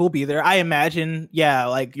 your save will be there. I imagine,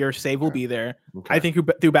 like your save will be there. Okay. I think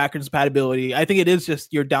through backwards compatibility. I think it is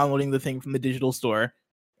just you're downloading the thing from the digital store,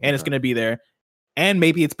 and it's going to be there. And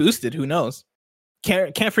maybe it's boosted. Who knows?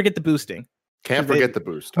 Can't forget the boosting. Can't forget the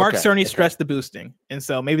boost. Mark Cerny stressed the boosting, and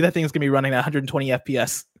so maybe that thing's going to be running at 120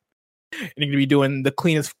 FPS. And you're going to be doing the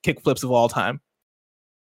cleanest kickflips of all time.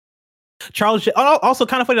 Charles, also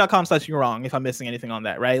kindoffunny.com/you're wrong if I'm missing anything on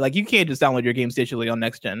that, right? Like, you can't just download your games digitally on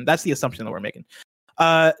next gen. That's the assumption that we're making.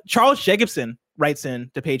 Charles Jacobson writes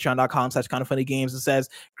in to patreon.com/kindoffunnygames and says,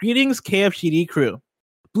 "Greetings, KFGD crew.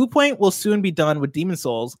 Bluepoint will soon be done with Demon's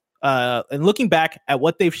Souls. And looking back at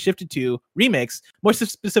what they've shifted to remakes, more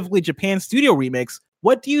specifically Japan Studio remakes,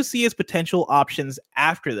 what do you see as potential options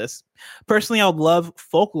after this? Personally, I would love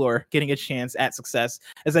Folklore getting a chance at success,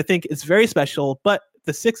 as I think it's very special, but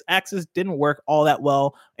the 6-axis didn't work all that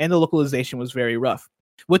well, and the localization was very rough.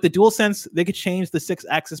 With the DualSense, they could change the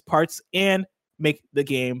 6-axis parts and make the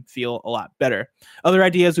game feel a lot better. Other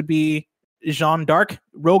ideas would be Jeanne d'Arc,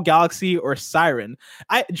 Rogue Galaxy, or Siren.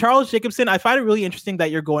 Charles Jacobson, I find it really interesting that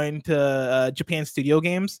you're going to Japan Studio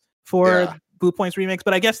games for Bluepoint's remakes,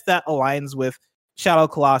 but I guess that aligns with Shadow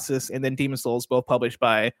Colossus and then Demon's Souls, both published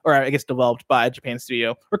by, or I guess developed by Japan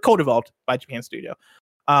Studio, or co-developed by Japan Studio.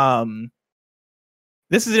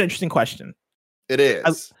 This is an interesting question. It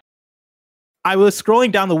is. I was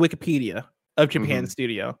scrolling down the Wikipedia of Japan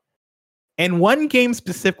Studio, and one game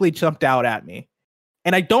specifically jumped out at me.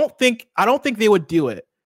 And I don't think they would do it,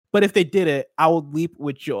 but if they did it, I would leap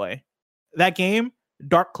with joy. That game,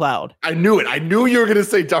 Dark Cloud. I knew it. I knew you were going to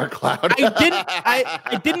say Dark Cloud.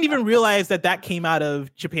 I didn't even realize that came out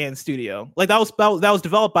of Japan Studio. Like that was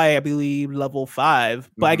developed by, I believe, Level 5,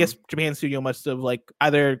 but I guess Japan Studio must have like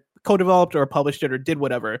either co-developed or published it or did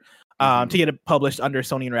whatever to get it published under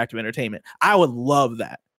Sony Interactive Entertainment. I would love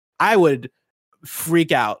that. I would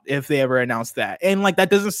freak out if they ever announced that. And like that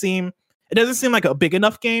doesn't seem like a big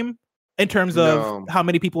enough game in terms of how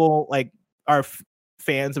many people like are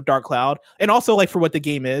fans of Dark Cloud, and also like for what the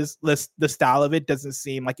game is, the style of it doesn't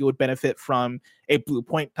seem like it would benefit from a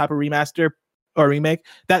Bluepoint type of remaster or remake.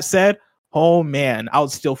 That said, oh man, I would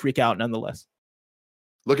still freak out nonetheless.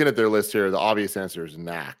 Looking at their list here, the obvious answer is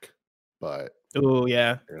Knack, but oh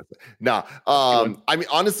yeah, no. I mean,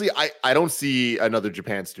 honestly, I don't see another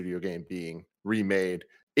Japan Studio game being remade.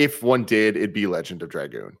 If one did, it'd be Legend of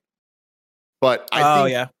Dragoon. But I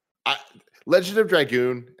think Legend of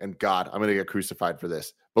Dragoon, and God, I'm going to get crucified for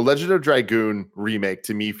this, but Legend of Dragoon remake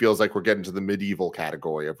to me feels like we're getting to the medieval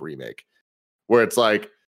category of remake, where it's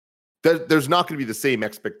like there's not going to be the same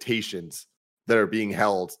expectations that are being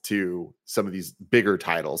held to some of these bigger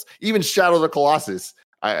titles. Even Shadow of the Colossus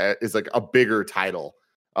is like a bigger title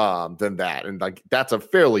than that. And like that's a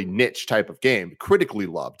fairly niche type of game, critically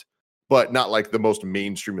loved, but not like the most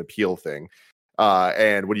mainstream appeal thing.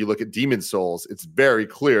 And when you look at Demon's Souls, it's very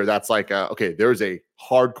clear that's like, okay, there's a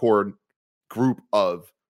hardcore group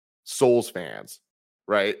of Souls fans,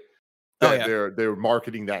 right? They're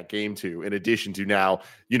marketing that game to, in addition to now,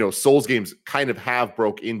 Souls games kind of have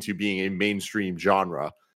broke into being a mainstream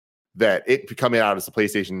genre. That it coming out as a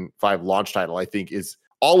PlayStation 5 launch title, I think is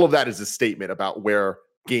all of that is a statement about where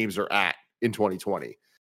games are at in 2020.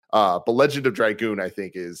 But Legend of Dragoon, I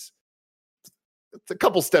think, it's a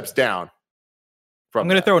couple steps down. I'm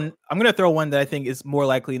gonna throw one that I think is more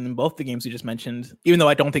likely than both the games you just mentioned, even though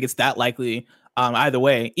I don't think it's that likely either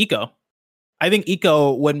way. Ico. I think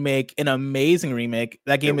Ico would make an amazing remake.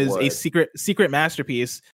 That game is a secret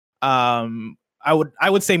masterpiece. I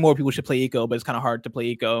would say more people should play Ico, but it's kind of hard to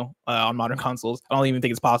play Ico on modern consoles. I don't even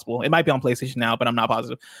think it's possible. It might be on PlayStation now, but I'm not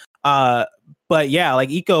positive. But yeah, like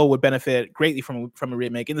Ico would benefit greatly from a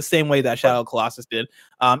remake in the same way that Shadow of Colossus did.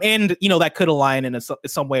 And that could align in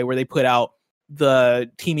some way where they put out the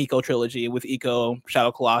Team Ico trilogy with Ico,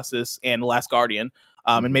 Shadow Colossus, and Last Guardian.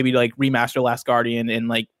 And maybe like remaster Last Guardian and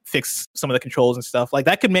like fix some of the controls and stuff. Like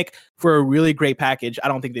that could make for a really great package. I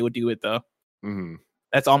don't think they would do it though. Mm-hmm.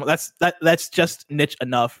 That's just niche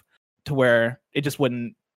enough to where it just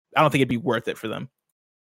wouldn't. I don't think it'd be worth it for them.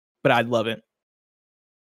 But I'd love it.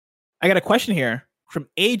 I got a question here from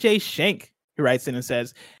AJ Shank, who writes in and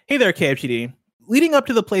says, "Hey there, KFGD. Leading up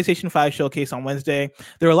to the PlayStation 5 showcase on Wednesday,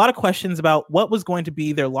 there were a lot of questions about what was going to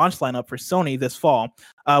be their launch lineup for Sony this fall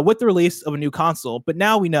with the release of a new console, but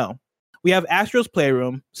now we know. We have Astro's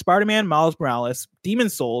Playroom, Spider-Man Miles Morales,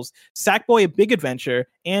 Demon's Souls, Sackboy: A Big Adventure,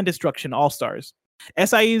 and Destruction All-Stars.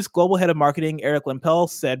 SIE's global head of marketing, Eric Lempel,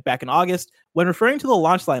 said back in August, when referring to the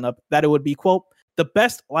launch lineup, that it would be, quote, the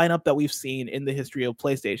best lineup that we've seen in the history of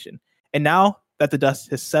PlayStation. And now that the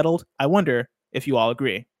dust has settled, I wonder if you all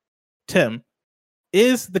agree. Tim,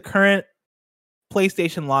 is the current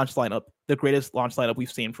PlayStation launch lineup the greatest launch lineup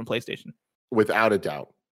we've seen from PlayStation? Without a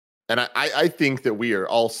doubt. And I think that we are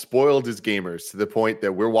all spoiled as gamers to the point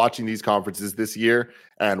that we're watching these conferences this year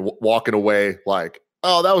and walking away like,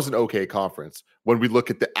 oh, that was an okay conference. When we look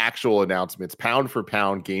at the actual announcements, pound for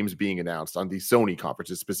pound games being announced on these Sony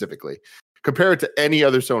conferences specifically, compare it to any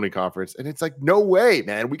other Sony conference. And it's like, no way,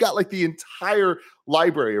 man. We got like the entire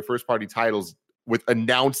library of first-party titles with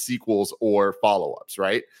announced sequels or follow-ups,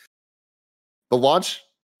 right? The launch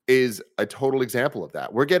is a total example of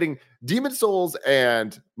that. We're getting Demon's Souls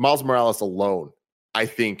and Miles Morales alone, I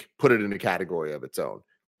think, put it in a category of its own.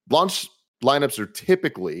 Launch lineups are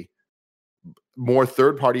typically more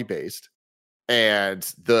third-party based, and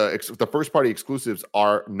the first-party exclusives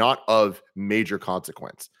are not of major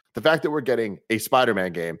consequence. The fact that we're getting a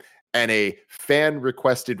Spider-Man game and a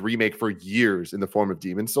fan-requested remake for years in the form of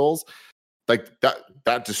Demon's Souls, like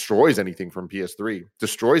that destroys anything from PS3,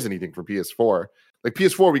 destroys anything from PS4. Like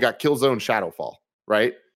PS4, we got Killzone Shadowfall,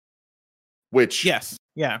 right? Which yes,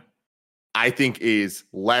 yeah, I think is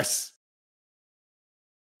less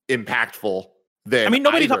impactful than. I mean,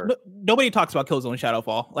 nobody talks about Killzone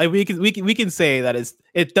Shadowfall. Like we can say that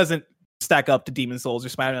it doesn't stack up to Demon's Souls or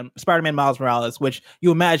Spider-Man Miles Morales, which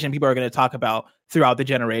you imagine people are going to talk about throughout the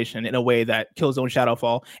generation in a way that Killzone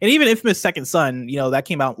Shadowfall and even Infamous Second Son, that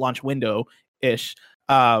came out launch window ish.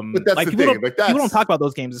 But that's like the people thing. people don't talk about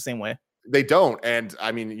those games the same way. They don't. And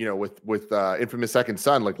I mean, with Infamous Second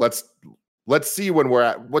Son, like let's see when we're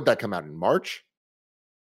at, would that come out in March?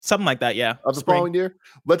 Something like that, yeah. Of the following year.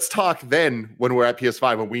 Let's talk then when we're at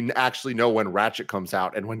PS5, when we actually know when Ratchet comes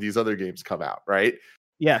out and when these other games come out, right?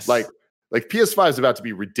 Yes. Like PS5 is about to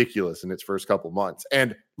be ridiculous in its first couple months.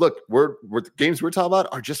 And look, we're games we're talking about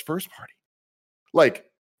are just first party. Like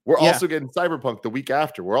we're also getting Cyberpunk the week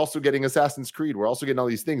after. We're also getting Assassin's Creed. We're also getting all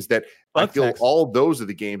these things that I feel all those are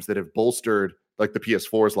the games that have bolstered like the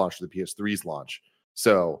PS4's launch or the PS3's launch.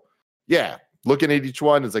 So yeah, looking at each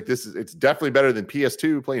one, it's like it's definitely better than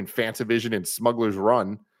PS2 playing Fantavision and Smuggler's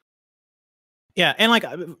Run. Yeah, and like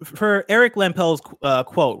for Eric Lempel's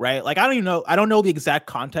quote, right? Like I don't know the exact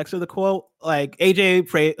context of the quote. Like AJ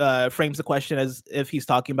frames the question as if he's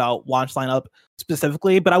talking about launch lineup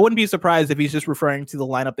specifically, but I wouldn't be surprised if he's just referring to the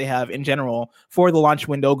lineup they have in general for the launch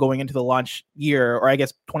window going into the launch year, or I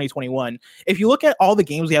guess 2021. If you look at all the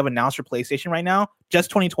games we have announced for PlayStation right now, just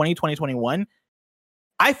 2020, 2021,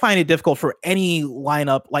 I find it difficult for any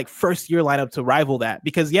lineup, like first year lineup, to rival that.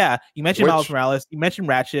 Because yeah, you mentioned Miles Morales, you mentioned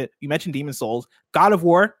Ratchet, you mentioned Demon's Souls, God of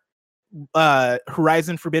War,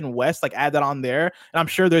 Horizon Forbidden West, like add that on there. And I'm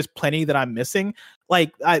sure there's plenty that I'm missing.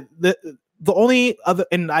 Like the only other,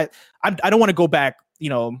 and I don't want to go back,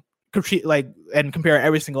 and compare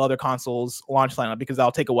every single other console's launch lineup because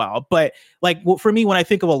that'll take a while. But like for me, when I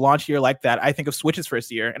think of a launch year like that, I think of Switch's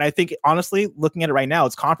first year. And I think honestly, looking at it right now,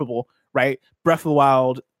 it's comparable. Right, Breath of the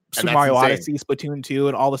Wild, Super Mario Odyssey, Splatoon 2,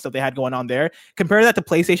 and all the stuff they had going on there. Compare that to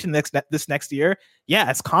PlayStation this next year. Yeah,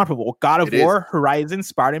 it's comparable. God of War, Horizon,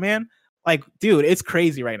 Spider-Man. Like, dude, it's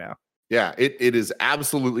crazy right now. Yeah, it is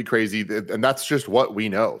absolutely crazy. And that's just what we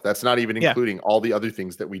know. That's not even including all the other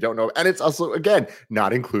things that we don't know. And it's also, again,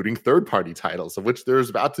 not including third-party titles, of which there's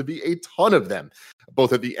about to be a ton of them,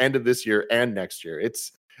 both at the end of this year and next year.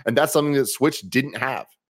 And that's something that Switch didn't have.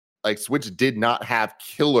 Like, Switch did not have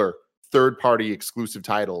killer third-party exclusive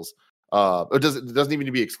titles. It doesn't even need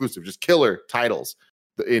to be exclusive, just killer titles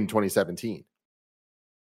in 2017.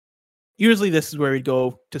 Usually this is where we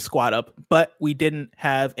go to squad up, but we didn't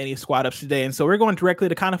have any squad ups today. And so we're going directly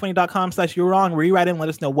to kindafunny.com/you're-wrong, where you write in and let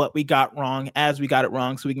us know what we got wrong as we got it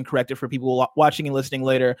wrong so we can correct it for people watching and listening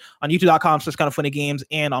later on youtube.com/kindafunnygames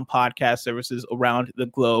and on podcast services around the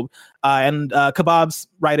globe. And Kebabs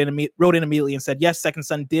wrote in immediately and said, yes, Second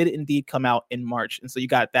Son did indeed come out in March. And so you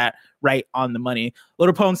got that right on the money.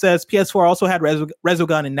 Loader Pone says PS4 also had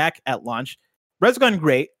Resogun and Knack at launch. Resogun,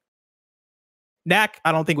 great. Knack,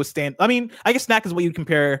 I don't think would stand. I mean, I guess Knack is what you'd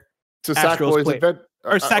compare to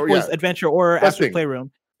Sackboy's Adventure or Astro's Playroom.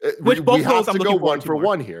 Which both we have to go one for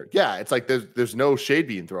one here. Yeah, it's like there's no shade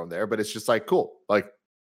being thrown there, but it's just like cool. Like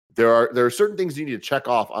there are certain things you need to check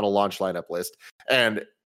off on a launch lineup list, and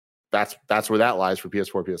that's where that lies for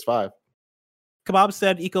PS4, PS5. Kebab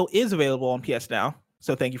said Eco is available on PS Now,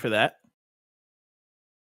 so thank you for that.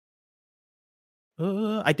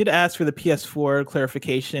 I did ask for the PS4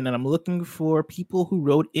 clarification, and I'm looking for people who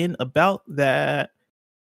wrote in about that.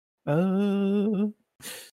 Loader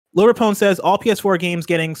Pone says all PS4 games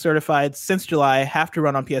getting certified since July have to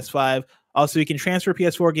run on PS5. Also, you can transfer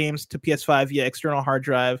PS4 games to PS5 via external hard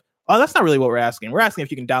drive. Oh, that's not really what we're asking. We're asking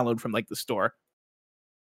if you can download from like the store.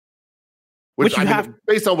 Which you have,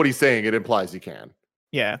 based on what he's saying, it implies you can.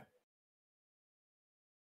 Yeah.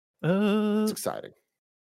 It's exciting.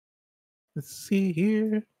 Let's see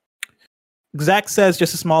here. Zach says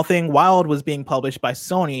just a small thing. Wild was being published by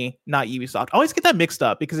Sony, not Ubisoft. I always get that mixed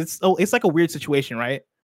up because it's like a weird situation, right?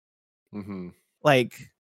 Mm-hmm.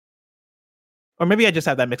 Like, or maybe I just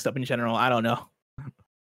have that mixed up in general. I don't know.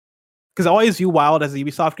 Because I always view Wild as a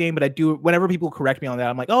Ubisoft game, but I do whenever people correct me on that,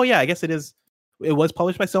 I'm like, oh yeah, I guess it is. It was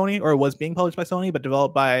published by Sony, or it was being published by Sony, but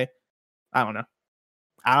developed by, I don't know.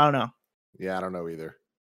 Yeah, I don't know either.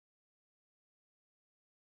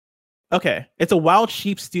 Okay, it's a Wild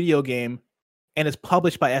Sheep Studio game, and it's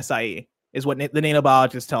published by SIE, is what the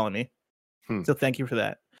nanobiologist is telling me. So thank you for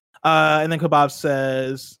that. And then Kebab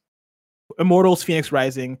says, Immortals Phoenix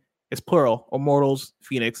Rising is plural. Immortals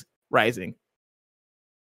Phoenix Rising.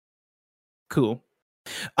 Cool.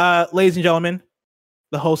 Ladies and gentlemen,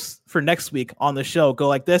 the hosts for next week on the show go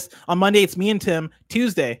like this. On Monday, it's me and Tim.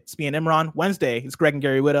 Tuesday, it's me and Imran. Wednesday, it's Greg and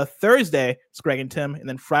Gary Whitta. Thursday, it's Greg and Tim. And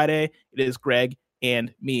then Friday, it is Greg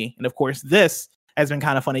and me. And of course, this has been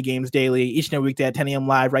Kinda Funny Games Daily, each and every weekday at 10 a.m.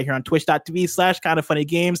 live right here on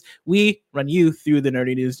twitch.tv/kindafunnygames. We run you through the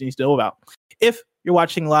nerdy news you need to know about. If you're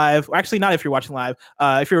watching live, or actually not if you're watching live,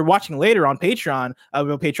 if you're watching later on Patreon, we have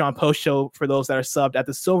a Patreon post show for those that are subbed at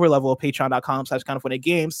the silver level of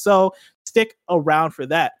patreon.com/kindafunnygames. So stick around for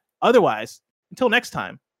that. Otherwise, until next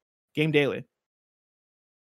time, Game Daily.